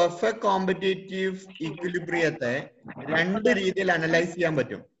ഒരു perfect competitive ഇക്വിലിബ്രിയത്തെ രണ്ട് രീതിയിൽ അനലൈസ് ചെയ്യാൻ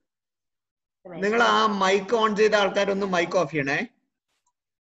പറ്റും. നിങ്ങൾ ആ മൈക്ക് ഓൺ ചെയ്ത ആൾക്കാരൊന്ന് മൈക്ക് ഓഫ് ചെയ്യണേ.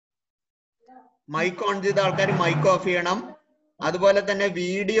 മൈക്ക് ഓൺ ചെയ്ത ആൾക്കാർ മൈക്ക് ഓഫ് ചെയ്യണം. അതുപോലെ തന്നെ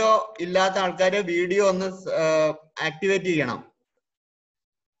വീഡിയോ ഇല്ലാത്ത ആൾക്കാർ വീഡിയോ ഒന്ന് ആക്ടിവേറ്റ് ചെയ്യണം.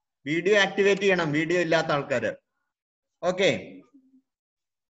 വീഡിയോ ഇല്ലാത്ത ആൾക്കാര്. ഓക്കെ,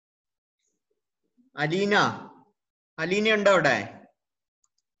 അലീന ഉണ്ടോ അവിടെ?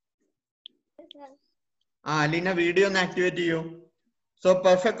 അലീന വീഡിയോ ഒന്ന് ആക്ടിവേറ്റ് ചെയ്യൂ. സോ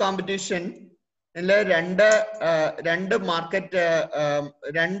പെർഫെക്റ്റ് കോമ്പറ്റീഷൻ രണ്ട് മാർക്കറ്റ്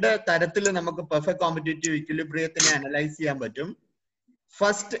രണ്ട് തരത്തിൽ നമുക്ക് പെർഫെക്റ്റ് കോമ്പറ്റേറ്റീവ് ഇക്വിലിബ്രിയത്തിനെ അനലൈസ് ചെയ്യാൻ പറ്റും.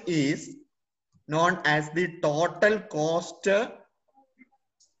 First is known as the total cost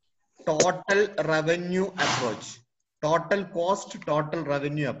total revenue approach. Total cost, total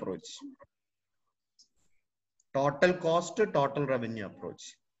revenue approach. Total cost, total revenue approach.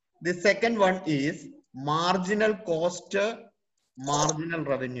 The second one is marginal cost, marginal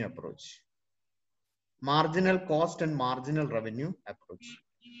revenue approach. Marginal cost and marginal revenue approach.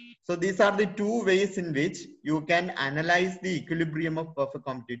 So these are the two ways in which you can analyze the equilibrium of perfect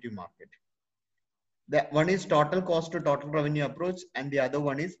competitive market. The one is total cost to total revenue approach and the other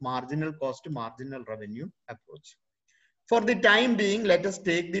one is marginal cost to marginal revenue approach. For the time being, let us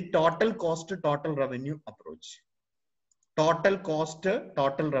take the total cost to total revenue approach. Total cost to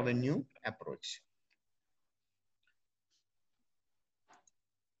total revenue approach.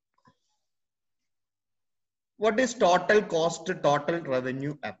 What is total cost to total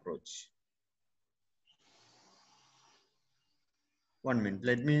revenue approach? 1 minute,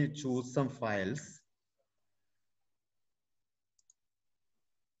 let me choose some files.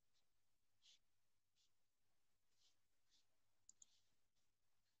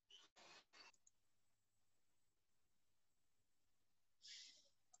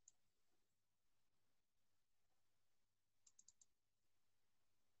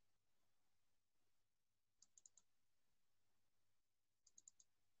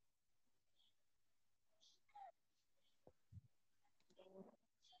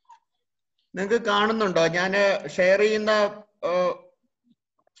 നിങ്ങൾക്ക് കാണുന്നുണ്ടോ? ഞാൻ share ചെയ്യുന്ന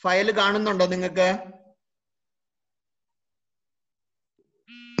file കാണുന്നുണ്ടോ നിങ്ങൾക്ക്?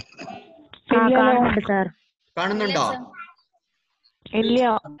 കാണുന്നുണ്ടോ?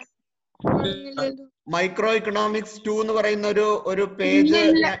 Micro economics 2 എന്ന് പറയുന്ന ഒരു പേജ്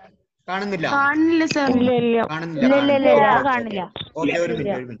കാണുന്നില്ല. ഓക്കെ, ഒരു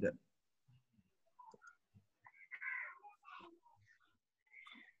മിനിറ്റ്.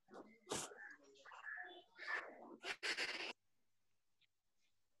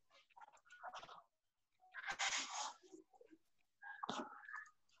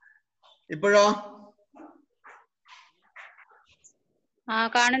 ഇപ്പോഴോ?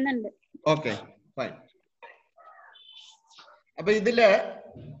 കാണുന്നുണ്ട്. Okay, fine. അപ്പൊ ഇതില്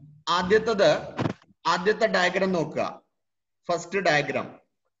ആദ്യത്തെ ഡയഗ്രാം നോക്കുക. First diagram.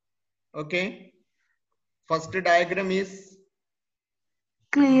 Okay, first diagram is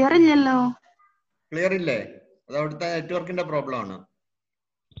clear ഇല്ലല്ലോ. ക്ലിയർ ഇല്ലേ? അത് അവിടുത്തെ നെറ്റ്വർക്കിന്റെ പ്രോബ്ലം ആണ്.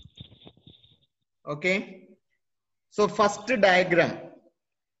 Okay. So first diagram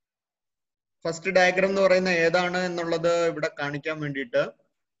എന്ന് പറയുന്ന ഏതാണ് എന്നുള്ളത് ഇവിടെ കാണിക്കാൻ വേണ്ടിയിട്ട്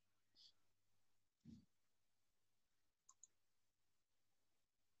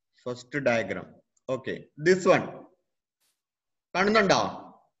first diagram. Okay, this one കാണുന്നുണ്ടോ?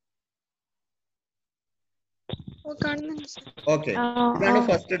 ഓക്കെ, ഇതാണ്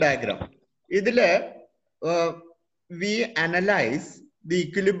ഫസ്റ്റ് ഡയഗ്രാം. ഇതില് we analyse the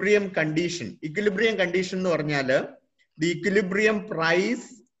equilibrium condition. Equilibrium condition എന്ന് പറഞ്ഞാല് the equilibrium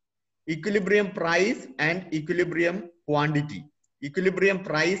price and equilibrium quantity. Equilibrium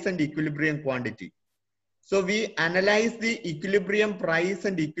price and equilibrium quantity. So we analyze the equilibrium price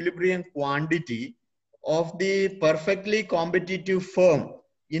and equilibrium quantity of the perfectly competitive firm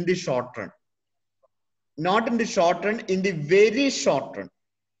in the short run. Not in the short run, in the very short run.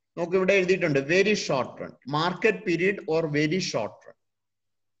 നോക്ക് ഇവിടെ എഴുതിയിട്ടുണ്ട് very short run. Market period or very short run.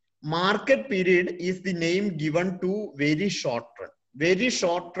 Market period is the name given to very short run. Very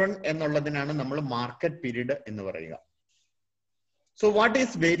short run എന്നുള്ളതിനാണ് നമ്മൾ market period എന്ന് പറയുക. So what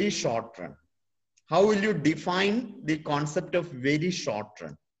is very short run? How will you define the concept of very short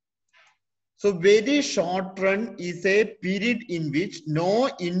run? So very short run is a period in which no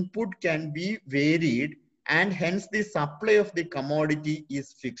input can be varied and hence the supply of the commodity is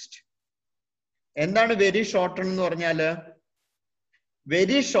fixed. എന്താണ് very short run എന്ന് പറഞ്ഞാല്?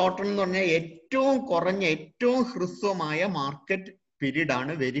 Very short run എന്ന് പറഞ്ഞാൽ ഏറ്റവും കുറഞ്ഞ ഏറ്റവും ഹ്രസ്വമായ market period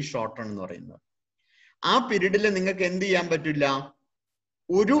ആണ് very short run എന്ന് പറയുന്നത്. ആ പീരീഡിൽ നിങ്ങൾക്ക് എന്ത് ചെയ്യാൻ പറ്റില്ല?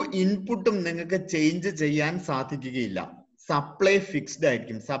 ഒരു ഇൻപുട്ടും നിങ്ങൾക്ക് ചേഞ്ച് ചെയ്യാൻ സാധിക്കുകയില്ല. സപ്ലൈ ഫിക്സ്ഡ്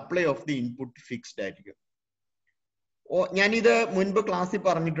ആയിരിക്കും. Supply of the input fixed ആയിരിക്കും. ഞാനിത് മുൻപ് ക്ലാസ്സിൽ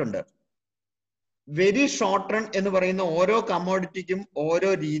പറഞ്ഞിട്ടുണ്ട്. വെരി ഷോർട്ട് റൺ എന്ന് പറയുന്ന ഓരോ കമ്മോഡിറ്റിക്കും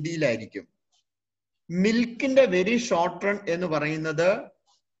ഓരോ രീതിയിലായിരിക്കും. മിൽക്കിന്റെ വെരി ഷോർട്ട് റൺ എന്ന് പറയുന്നത്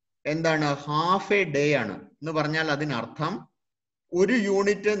എന്താണ്? ഹാഫ് എ ഡേ ആണ് എന്ന് പറഞ്ഞാൽ അതിനർത്ഥം ഒരു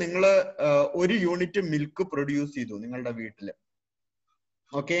യൂണിറ്റ് നിങ്ങൾ ഒരു യൂണിറ്റ് മിൽക്ക് പ്രൊഡ്യൂസ് ചെയ്തു നിങ്ങളുടെ വീട്ടില്.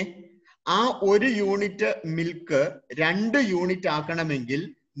 ഓക്കെ, ആ ഒരു യൂണിറ്റ് മിൽക്ക് 2 യൂണിറ്റ് ആക്കണമെങ്കിൽ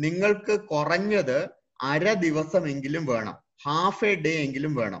നിങ്ങൾക്ക് കുറഞ്ഞത് അര ദിവസമെങ്കിലും വേണം, ഹാഫ് എ ഡേ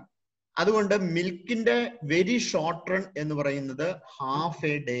എങ്കിലും വേണം. അതുകൊണ്ട് മിൽക്കിന്റെ വെരി ഷോർട്ട് റൺ എന്ന് പറയുന്നത് ഹാഫ്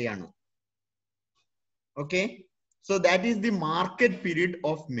എ ഡേ ആണ്. Okay, so that is the market period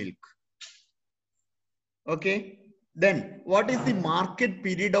of milk. Okay, then what is the market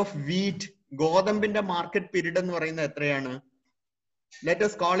period of wheat? ഗോതമ്പിന്റെ മാർക്കറ്റ് പീരീഡ് എന്ന് പറയുന്നത് എത്രയാണ്? Let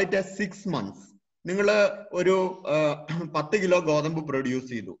us call it as 6 months. നിങ്ങൾ ഒരു 10 kilo ഗോതമ്പ് പ്രൊഡ്യൂസ്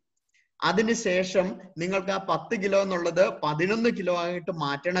ചെയ്തു. അതിനുശേഷം നിങ്ങൾക്ക് ആ 10 കിലോ എന്നുള്ളത് 11 കിലോ ആയിട്ട്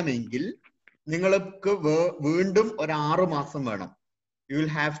മാറ്റണമെങ്കിൽ നിങ്ങൾക്ക് വീണ്ടും ഒരു 6 മാസം വേണം. യു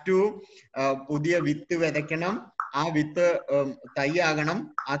വിൽ ഹാവ് ടു പുതിയ വിത്ത് വിതയ്ക്കണം, ആ വിത്ത് തൈയാകണം,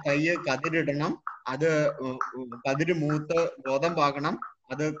 ആ തൈ കതിരിടണം, അത് കതിര് മൂത്ത് ഗോതമ്പാകണം,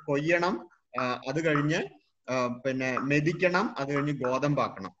 അത് കൊയ്യണം, അത് കഴിഞ്ഞ് പിന്നെ മെതിക്കണം, അത് കഴിഞ്ഞ്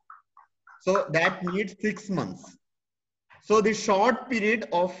ഗോതമ്പാക്കണം. So that needs 6 months. So the short period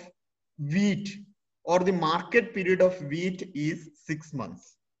of wheat or the market period of wheat is 6 months.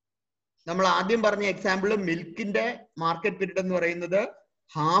 നമ്മൾ ആദ്യം പറഞ്ഞ എക്സാമ്പിൾ മിൽക്കിന്റെ മാർക്കറ്റ് പീരീഡ് എന്ന് പറയുന്നത്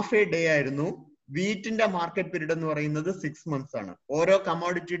ഹാഫ് എ ഡേ ആയിരുന്നു. വീറ്റിന്റെ മാർക്കറ്റ് പീരീഡ് എന്ന് പറയുന്നത് 6 months ആണ്. ഓരോ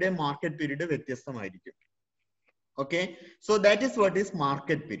കമ്മോഡിറ്റിയുടെ മാർക്കറ്റ് പീരീഡ് വ്യത്യസ്തമായിരിക്കും. Okay, so that is what is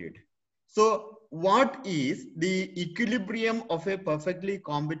market period. So what is the equilibrium of a perfectly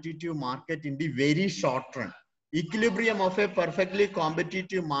competitive market in the very short run? Equilibrium of a perfectly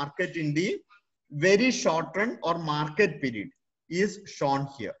competitive market in the very short run or market period is shown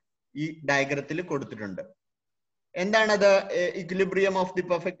here. ഈ ഡയഗ്രത്തിൽ കൊടുത്തിട്ടുണ്ട്. എന്താണത്? equilibrium of the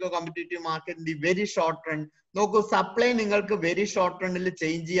perfectly competitive market in the very short run. നോക്കൂ, supply നിങ്ങൾക്ക് very short റണ്ണിൽ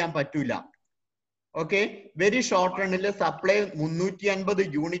change ചെയ്യാൻ പറ്റൂല. Okay, very short റണ്ണിൽ supply 350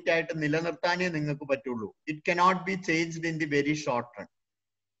 unit ആയിട്ട് നിലനിർത്താനേ നിങ്ങൾക്ക് പറ്റുള്ളൂ. It cannot be changed in the very short run.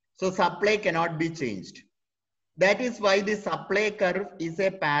 So supply cannot be changed. That is why the supply curve is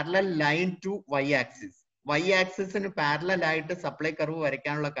a parallel line to Y axis. Y ആക്സിസിന് parallel ആയിട്ട് supply curve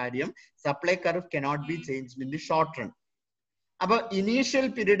വരയ്ക്കാനുള്ള കാര്യം supply curve cannot be changed in the short run. അപ്പൊ initial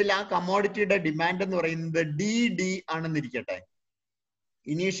പീരീഡിൽ ആ കമ്മോഡിറ്റിയുടെ demand എന്ന് പറയുന്നത് D ആണെന്നിരിക്കട്ടെ.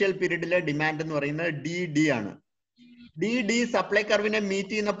 ഇനീഷ്യൽ പീരീഡിലെ ഡിമാൻഡ് എന്ന് പറയുന്നത് ഡി ആണ്. ഡി സപ്ലൈ കർവിനെ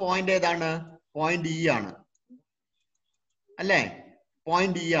മീറ്റ് ചെയ്യുന്ന പോയിന്റ് ഏതാണ്? പോയിന്റ് ഇ ആണ്, അല്ലേ?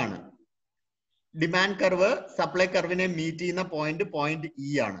 പോയിന്റ് ഇ ആണ്. ഡിമാൻഡ് കർവ് സപ്ലൈ കർവിനെ മീറ്റ് ചെയ്യുന്ന പോയിന്റ്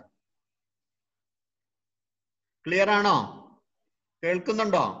ഇ ആണ്. ക്ലിയർ ആണോ?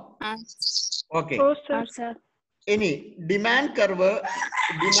 കേൾക്കുന്നുണ്ടോ? ഓക്കെ, ഇനി ഡിമാൻഡ് കർവ്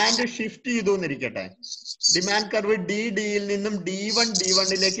ഡിമാൻഡ് ഷിഫ്റ്റ് ചെയ്തു എന്നിരിക്കട്ടെ. ഡിമാൻഡ് കർവ് ഡിയിൽ നിന്നും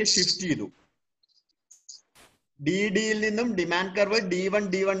D1 ലേക്ക് ഷിഫ്റ്റ് ചെയ്തു. ഡിയിൽ നിന്നും ഡിമാൻഡ് കർവ്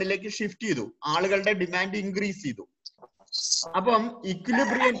D1 ഷിഫ്റ്റ് ചെയ്തു. ആളുകളുടെ ഡിമാൻഡ് ഇൻക്രീസ് ചെയ്തു. അപ്പം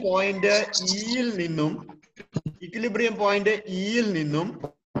ഇക്വിലിബ്രിയം പോയിന്റ് ഇയിൽ നിന്നും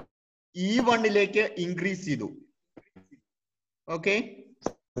E1 ഇൻക്രീസ് ചെയ്തു. Okay,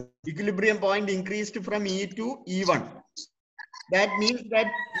 equilibrium point increased from E to E1. That means that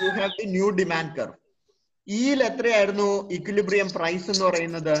you have the new demand curve. E എത്രയായിരുന്നു equilibrium price എന്ന്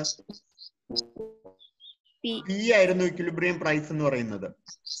പറയുന്നത്? P ആയിരുന്നു equilibrium price എന്ന് പറയുന്നത്.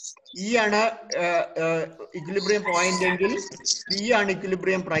 E ആണ് equilibrium point എങ്കിൽ P ആണ്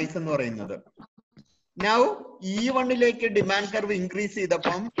equilibrium price എന്ന് പറയുന്നത്. Now E1 demand curve increase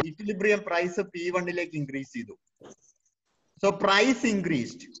ചെയ്തപ്പം equilibrium price P1 increase ചെയ്തു. So price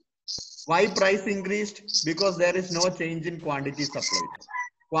increased. Why price increased? Because there is no change in quantity supplied.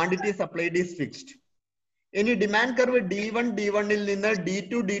 Quantity supplied is fixed. Any demand curve D1 il ninnu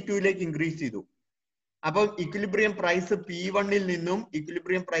D2 increase ചെയ്തു. അപ്പോൾ equilibrium price P1 il നിന്നും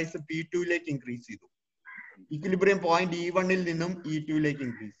equilibrium price P2 increase ചെയ്തു. Equilibrium point E1 il നിന്നും E2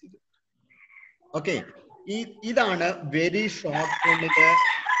 increase ചെയ്തു. Okay, ഇതാണ് very short term.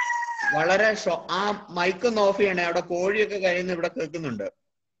 വളരെ ആ mic ഒന്ന് ഓഫ് ചെയ്യണേ. അവിടെ കോഴിയൊക്കെ കഴിയുന്ന ഇവിടെ കേൾക്കുന്നുണ്ട്.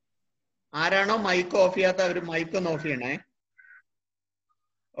 ആരാണോ മൈക്ക് ഓഫ് ചെയ്യാത്ത അവര് മൈക്ക് ഒന്ന് ഓഫ് ചെയ്യണേ.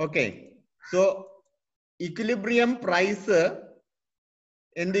 ഓക്കെ, സോ ഇക്വിലിബ്രിയം പ്രൈസ്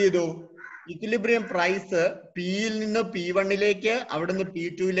എന്ത് ചെയ്തു? ഇക്വിലിബ്രിയം പ്രൈസ് പിയിൽ നിന്ന് P1 അവിടുന്ന്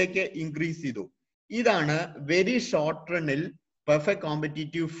P2 ഇൻക്രീസ് ചെയ്തു. ഇതാണ് വെരി ഷോർട്ട് റണ്ണിൽ പെർഫെക്റ്റ്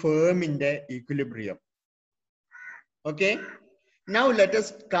കോമ്പറ്റീറ്റീവ് ഫേമിന്റെ equilibrium. Okay, now let us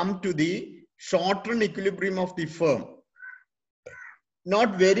come to the short run equilibrium of the firm. Not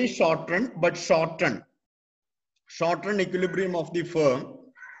very short run, but short run. Short run equilibrium of the firm.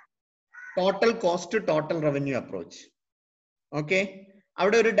 Total cost to total revenue approach. Okay,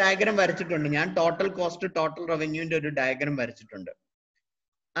 അവിടെ ഒരു diagram വരച്ചിട്ടുണ്ട് ഞാൻ. Total cost total റവന്യൂന്റെ ഒരു diagram വരച്ചിട്ടുണ്ട്.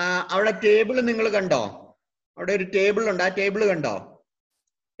 അവിടെ table നിങ്ങൾ കണ്ടോ? അവിടെ ഒരു ടേബിൾ ഉണ്ട്. ആ ടേബിൾ കണ്ടോ?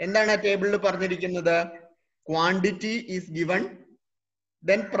 എന്താണ് ആ ടേബിളിൽ പറഞ്ഞിരിക്കുന്നത്? Quantity is given,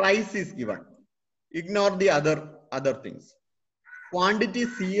 then price is given. Ignore the other things. Quantity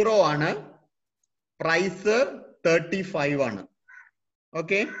 0 ആണ്, price 35 ആണ്.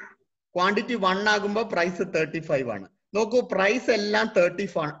 Okay, quantity 1 ആകുമ്പോൾ price 35 ആണ്. നോക്കൂ, പ്രൈസ് എല്ലാം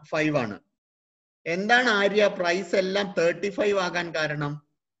 35 ആണ്. എന്താണ് ആര്യ പ്രൈസ് എല്ലാം 35 ആകാൻ കാരണം?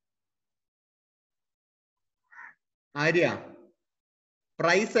 ആര്യ,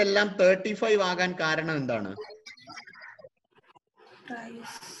 പ്രൈസ് എല്ലാം 35 ആകാൻ കാരണം എന്താണ്?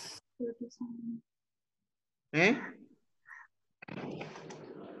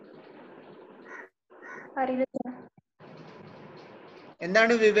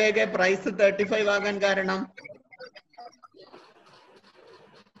 എന്താണ് വിവേക പ്രൈസ് 35 ആകാൻ കാരണം?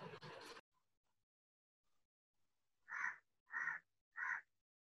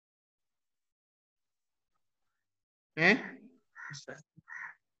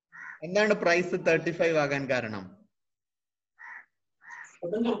 എന്താണ് പ്രൈസ് 35 ആകാൻ കാരണം?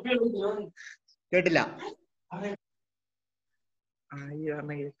 കേട്ടില്ല.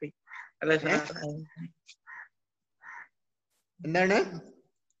 എന്താണ്?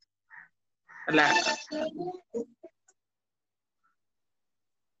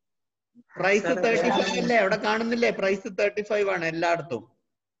 പ്രൈസ് 35 അല്ലേ? അവിടെ കാണുന്നില്ലേ? പ്രൈസ് 35 ആണ് എല്ലായിടത്തും.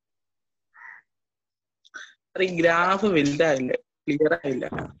 ഗ്രാഫ് വലുതായില്ല, ക്ലിയർ ആയില്ല.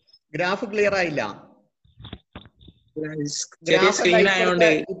 ഗ്രാഫ് ക്ലിയർ ആയില്ല.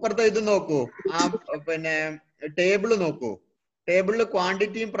 ഇപ്പുറത്തെ ഇത് നോക്കൂ, ആ പിന്നെ ടേബിള് നോക്കൂ. ടേബിളില്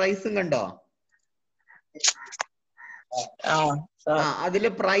ക്വാണ്ടിറ്റിയും പ്രൈസും കണ്ടോ? അതില്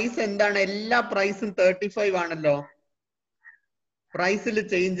പ്രൈസ് എന്താണ്? എല്ലാ പ്രൈസും 35 ആണല്ലോ. പ്രൈസിൽ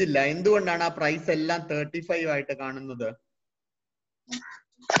ചേഞ്ച് ഇല്ല. എന്തുകൊണ്ടാണ് ആ പ്രൈസ് എല്ലാം 35 ആയിട്ട് കാണുന്നത്?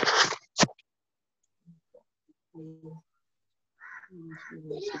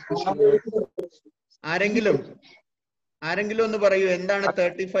 ആരെങ്കിലും ഒന്ന് പറയൂ, എന്താണ്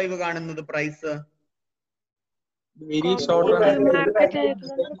 35 കാണുന്നത് price?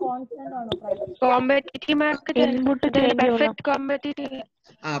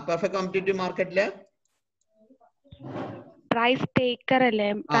 Perfect competitive മാർക്കറ്റില് price taker അല്ലേ,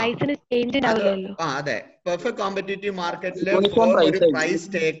 പ്രൈസിന് ചേഞ്ച് ഉണ്ടാവില്ലല്ലോ. അതെ, പെർഫെക്റ്റ് കോമ്പറ്റീറ്റീവ് മാർക്കറ്റില് ഒരു പ്രൈസ്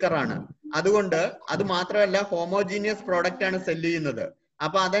ടേക്കർ ആണ്. അതുകൊണ്ട് അത് മാത്രമല്ല, ഹോമോജീനിയസ് പ്രോഡക്റ്റ് ആണ് സെല് ചെയ്യുന്നത്.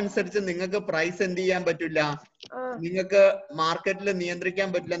 അപ്പൊ അതനുസരിച്ച് നിങ്ങൾക്ക് പ്രൈസ് എന്ത് ചെയ്യാൻ പറ്റില്ല? നിങ്ങൾക്ക് മാർക്കറ്റിൽ നിയന്ത്രിക്കാൻ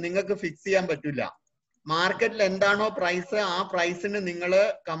പറ്റില്ല, നിങ്ങൾക്ക് ഫിക്സ് ചെയ്യാൻ പറ്റില്ല. മാർക്കറ്റിൽ എന്താണോ പ്രൈസ്, ആ പ്രൈസിന് നിങ്ങൾ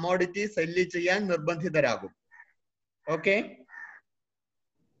കമ്മോഡിറ്റി സെല്ല് ചെയ്യാൻ നിർബന്ധിതരാകും. ഓക്കെ,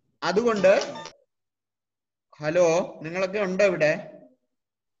 അതുകൊണ്ട് ഹലോ, നിങ്ങളൊക്കെ ഉണ്ടോ ഇവിടെ?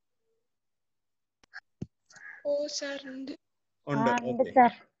 ഉണ്ട്.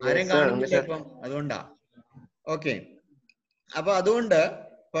 ആരെയും കാണുന്നില്ല ഇപ്പം, അതുകൊണ്ടാ. ഓക്കെ, അപ്പൊ അതുകൊണ്ട്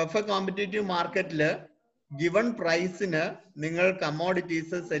പെർഫെക്റ്റ് കോമ്പറ്റേറ്റീവ് മാർക്കറ്റില് ഗിവൺ പ്രൈസിന് നിങ്ങൾ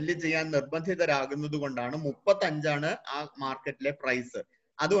കമ്മോഡിറ്റീസ് സെല്ല് ചെയ്യാൻ നിർബന്ധിതരാകുന്നത് കൊണ്ടാണ് 35 ആ മാർക്കറ്റിലെ പ്രൈസ്.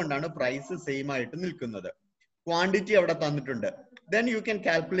 അതുകൊണ്ടാണ് പ്രൈസ് സെയിം ആയിട്ട് നിൽക്കുന്നത്. ക്വാണ്ടിറ്റി അവിടെ തന്നിട്ടുണ്ട്. Then you can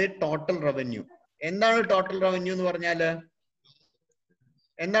calculate total revenue. എന്താണ് ടോട്ടൽ റവന്യൂ എന്ന് പറഞ്ഞാല്?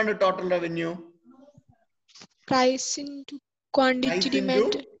 എന്താണ് total revenue? Price into quantity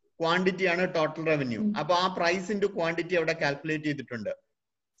demand. Quantity ആണ് ടോട്ടൽ റവന്യൂ. അപ്പൊ ആ പ്രൈസ് ഇൻടു ക്വാണ്ടിറ്റി അവിടെ കാൽക്കുലേറ്റ് ചെയ്തിട്ടുണ്ട്.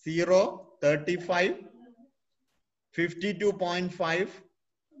 0, 35, 52.5,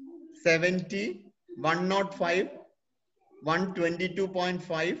 70, 105,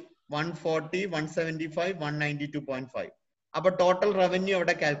 122.5, 140, 175, 192.5. അപ്പൊ ടോട്ടൽ റവന്യൂ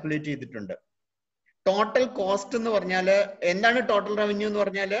അവിടെ കാൽക്കുലേറ്റ് ചെയ്തിട്ടുണ്ട്. ടോട്ടൽ കോസ്റ്റ് എന്ന് പറഞ്ഞാല് എന്താണ് ടോട്ടൽ റവന്യൂ എന്ന്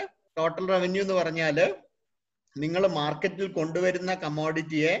പറഞ്ഞാല്? ടോട്ടൽ റവന്യൂ എന്ന് പറഞ്ഞാല് നിങ്ങൾ മാർക്കറ്റിൽ കൊണ്ടുവരുന്ന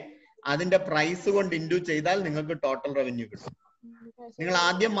കമ്മോഡിറ്റിയെ അതിന്റെ പ്രൈസ് കൊണ്ട് ഇൻഡ്യൂ ചെയ്താൽ നിങ്ങൾക്ക് ടോട്ടൽ റവന്യൂ കിട്ടും. നിങ്ങൾ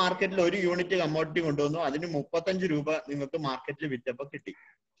ആദ്യം മാർക്കറ്റിൽ 1 യൂണിറ്റ് കമ്മോഡിറ്റി കൊണ്ടുവന്നു, അതിന് 35 രൂപ നിങ്ങൾക്ക് മാർക്കറ്റിൽ വിറ്റപ്പോ കിട്ടി.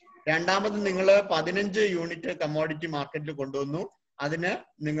 രണ്ടാമത് നിങ്ങൾ 15 യൂണിറ്റ് കമ്മോഡിറ്റി മാർക്കറ്റിൽ കൊണ്ടുവന്നു, അതിന്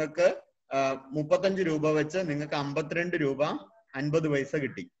നിങ്ങൾക്ക് 35 രൂപ വെച്ച് നിങ്ങൾക്ക് 52 രൂപ 50 പൈസ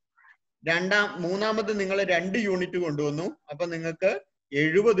കിട്ടി. മൂന്നാമത് നിങ്ങൾ 2 യൂണിറ്റ് കൊണ്ടുവന്നു, അപ്പൊ നിങ്ങൾക്ക്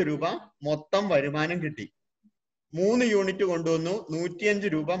 70 രൂപ മൊത്തം വരുമാനം കിട്ടി. 3 യൂണിറ്റ് കൊണ്ടുവന്നു, 105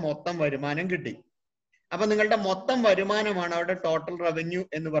 രൂപ മൊത്തം വരുമാനം കിട്ടി. അപ്പൊ നിങ്ങളുടെ മൊത്തം വരുമാനമാണ് അവിടെ ടോട്ടൽ റവന്യൂ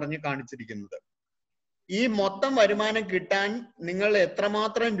എന്ന് പറഞ്ഞ് കാണിച്ചിരിക്കുന്നത്. ഈ മൊത്തം വരുമാനം കിട്ടാൻ നിങ്ങൾ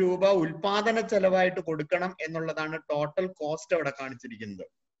എത്രമാത്രം രൂപ ഉൽപാദന ചെലവായിട്ട് കൊടുക്കണം എന്നുള്ളതാണ് ടോട്ടൽ കോസ്റ്റ് അവിടെ കാണിച്ചിരിക്കുന്നത്.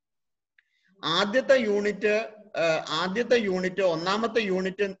 ആദ്യത്തെ യൂണിറ്റ് ഒന്നാമത്തെ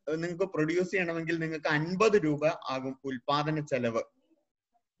യൂണിറ്റ് നിങ്ങൾക്ക് പ്രൊഡ്യൂസ് ചെയ്യണമെങ്കിൽ നിങ്ങൾക്ക് 50 രൂപ ആകും ഉൽപാദന ചെലവ്.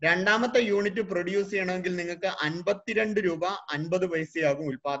 രണ്ടാമത്തെ യൂണിറ്റ് പ്രൊഡ്യൂസ് ചെയ്യണമെങ്കിൽ നിങ്ങൾക്ക് 52 രൂപ 50 പൈസയാകും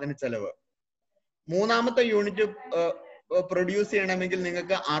ഉൽപാദന ചെലവ്. മൂന്നാമത്തെ യൂണിറ്റ് പ്രൊഡ്യൂസ് ചെയ്യണമെങ്കിൽ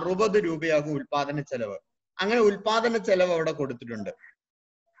നിങ്ങൾക്ക് 60 രൂപയാകും ഉൽപാദന ചെലവ്. അങ്ങനെ ഉൽപാദന ചെലവ് അവിടെ കൊടുത്തിട്ടുണ്ട്.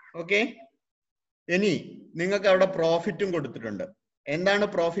 ഓക്കെ, ഇനി നിങ്ങൾക്ക് അവിടെ പ്രോഫിറ്റും കൊടുത്തിട്ടുണ്ട്. എന്താണ്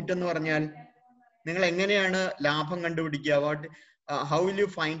പ്രോഫിറ്റ് എന്ന് പറഞ്ഞാൽ? നിങ്ങൾ എങ്ങനെയാണ് ലാഭം കണ്ടുപിടിക്കുക? How will you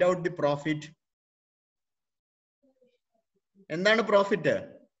find out the profit? എന്താണ് profit?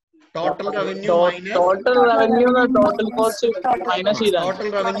 Total revenue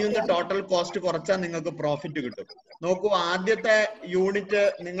total cost കുറച്ചാൽ നിങ്ങൾക്ക് പ്രോഫിറ്റ് കിട്ടും. നോക്കൂ, ആദ്യത്തെ യൂണിറ്റ്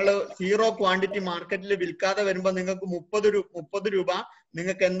നിങ്ങൾ 0 ക്വാണ്ടിറ്റി മാർക്കറ്റിൽ വിൽക്കാതെ വരുമ്പോൾ നിങ്ങൾക്ക് 30 രൂപ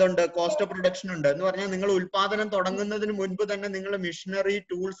നിങ്ങൾക്ക് എന്തുണ്ട്? കോസ്റ്റ് ഓഫ് പ്രൊഡക്ഷൻ ഉണ്ട്. എന്ന് പറഞ്ഞാൽ നിങ്ങൾ ഉൽപാദനം തുടങ്ങുന്നതിന് മുൻപ് തന്നെ നിങ്ങൾ മെഷീനറി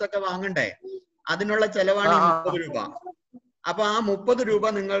ടൂൾസ് ഒക്കെ വാങ്ങണ്ടേ? അതിനുള്ള ചെലവാണ് 30 രൂപ. അപ്പൊ ആ 30 രൂപ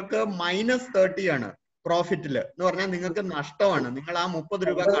നിങ്ങൾക്ക് -30 ആണ് പ്രോഫിറ്റില്. എന്ന് പറഞ്ഞാൽ നിങ്ങൾക്ക് നഷ്ടമാണ്. നിങ്ങൾ ആ 30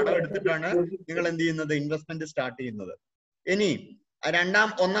 രൂപ കടമെടുത്തിട്ടാണ് നിങ്ങൾ എന്ത് ചെയ്യുന്നത്? ഇൻവെസ്റ്റ്മെന്റ് സ്റ്റാർട്ട് ചെയ്യുന്നത്. ഇനി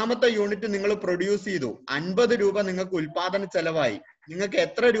ഒന്നാമത്തെ യൂണിറ്റ് നിങ്ങൾ പ്രൊഡ്യൂസ് ചെയ്തു, 50 രൂപ നിങ്ങൾക്ക് ഉൽപാദന ചെലവായി. നിങ്ങൾക്ക്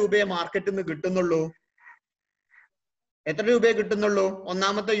എത്ര രൂപയെ മാർക്കറ്റിൽ നിന്ന് കിട്ടുന്നുള്ളൂ? എത്ര രൂപയെ കിട്ടുന്നുള്ളൂ?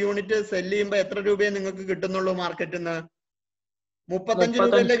 ഒന്നാമത്തെ യൂണിറ്റ് സെല് ചെയ്യുമ്പോ എത്ര രൂപയെ നിങ്ങൾക്ക് കിട്ടുന്നുള്ളൂ മാർക്കറ്റിൽ നിന്ന്? 35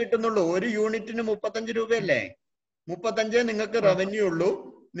 രൂപയല്ലേ കിട്ടുന്നുള്ളൂ. ഒരു യൂണിറ്റിന് 35 രൂപയല്ലേ? 35 നിങ്ങൾക്ക് റവന്യൂ ഉള്ളൂ.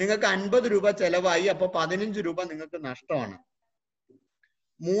 നിങ്ങൾക്ക് 50 രൂപ ചെലവായി, അപ്പൊ 15 രൂപ നിങ്ങൾക്ക് നഷ്ടമാണ്.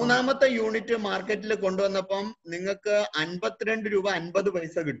 മൂന്നാമത്തെ യൂണിറ്റ് മാർക്കറ്റിൽ കൊണ്ടുവന്നപ്പം നിങ്ങൾക്ക് 52 രൂപ 50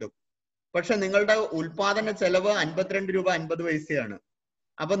 പൈസ കിട്ടും. പക്ഷെ നിങ്ങളുടെ ഉൽപാദന ചെലവ് 52 രൂപ 50 പൈസയാണ്.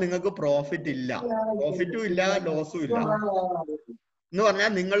 അപ്പൊ നിങ്ങൾക്ക് പ്രോഫിറ്റ് ഇല്ല. പ്രോഫിറ്റും ഇല്ല, ലോസും ഇല്ല. എന്ന്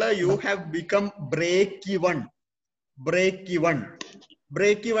പറഞ്ഞാൽ നിങ്ങൾ you have become break even. Break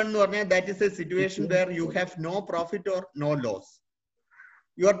even എന്ന് പറഞ്ഞാൽ that is a situation where you have no profit or no loss.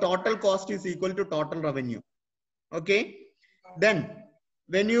 Your total cost is equal to total revenue. Okay, then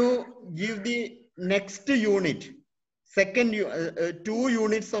when you give the next unit, second 2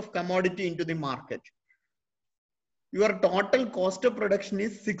 units of commodity into the market, your total cost of production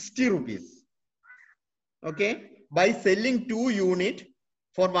is 60 rupees. Okay, by selling 2 unit,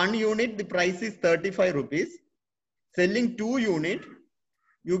 for 1 unit the price is 35 rupees. Selling 2 unit,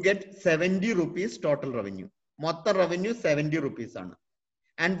 you get 70 rupees total revenue. Motta revenue 70 rupees ആണ്.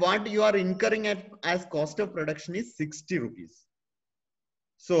 And what you are incurring as cost of production is 60 rupees.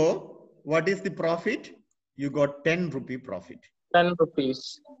 So what is the profit? You got 10 rupee profit. 10 rupees.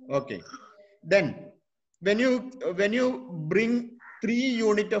 Okay. Then when you bring 3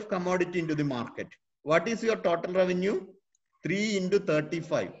 unit of commodity into the market, what is your total revenue? 3 into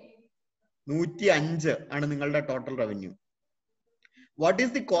 35. 105 ആണ് നിങ്ങളുടെ total revenue. What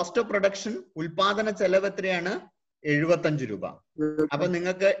is the cost of production? ഉൽപാദന ചെലവ് എത്രയാണ്? 75 രൂപ. അപ്പൊ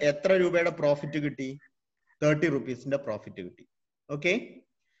നിങ്ങൾക്ക് എത്ര രൂപയുടെ പ്രോഫിറ്റ് കിട്ടി? 30 റുപ്പീസിന്റെ പ്രോഫിറ്റ് കിട്ടി. Okay,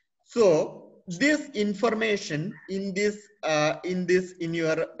 so this information in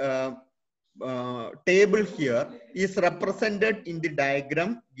your table here is represented in the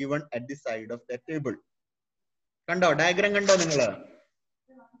diagram given at the side of the table. Kando diagram kando ningala.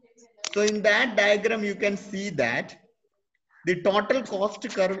 So in that diagram you can see that the total cost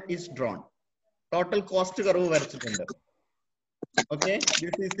curve is drawn. Total cost curve varachittundu. Okay,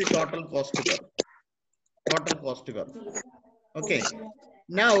 this is the total cost curve. Total cost curve. Okay,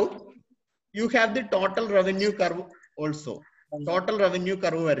 now you have the total revenue curve also. Total revenue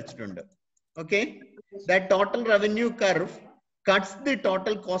curve varachittundu. Okay, that total revenue curve cuts the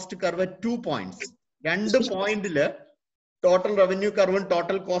total cost curve at 2 points. 2 point total revenue curve and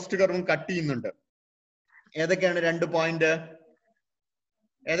total cost curve cut cheyyunnundu. ഏതൊക്കെയാണ് 2 point?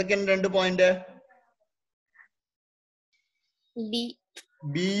 ഏതൊക്കെയാണ് 2 point?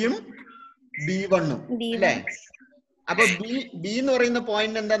 ബിയും B1 അല്ലേ? അപ്പൊ B എന്ന് പറയുന്ന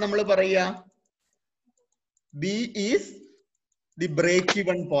point എന്താ നമ്മൾ പറയുക? B is the break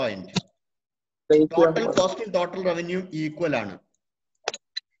even point. Total കോസ്റ്റും ടോട്ടൽ റവന്യൂ ഈക്വൽ ആണ്.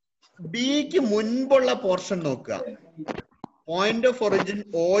 ബിക്ക് മുൻപുള്ള പോർഷൻ നോക്കുക. പോയിന്റ് ഓഫ് ഒറിജിൻ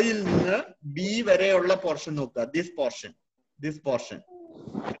ഓയിൽ നിന്ന് ബി വരെയുള്ള പോർഷൻ നോക്കുക. ദിസ് പോർഷൻ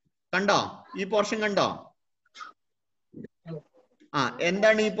കണ്ടോ? ഈ പോർഷൻ കണ്ടോ?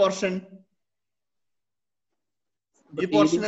 എന്താണ് ഈ പോർഷൻ? ഈ പോർഷൻ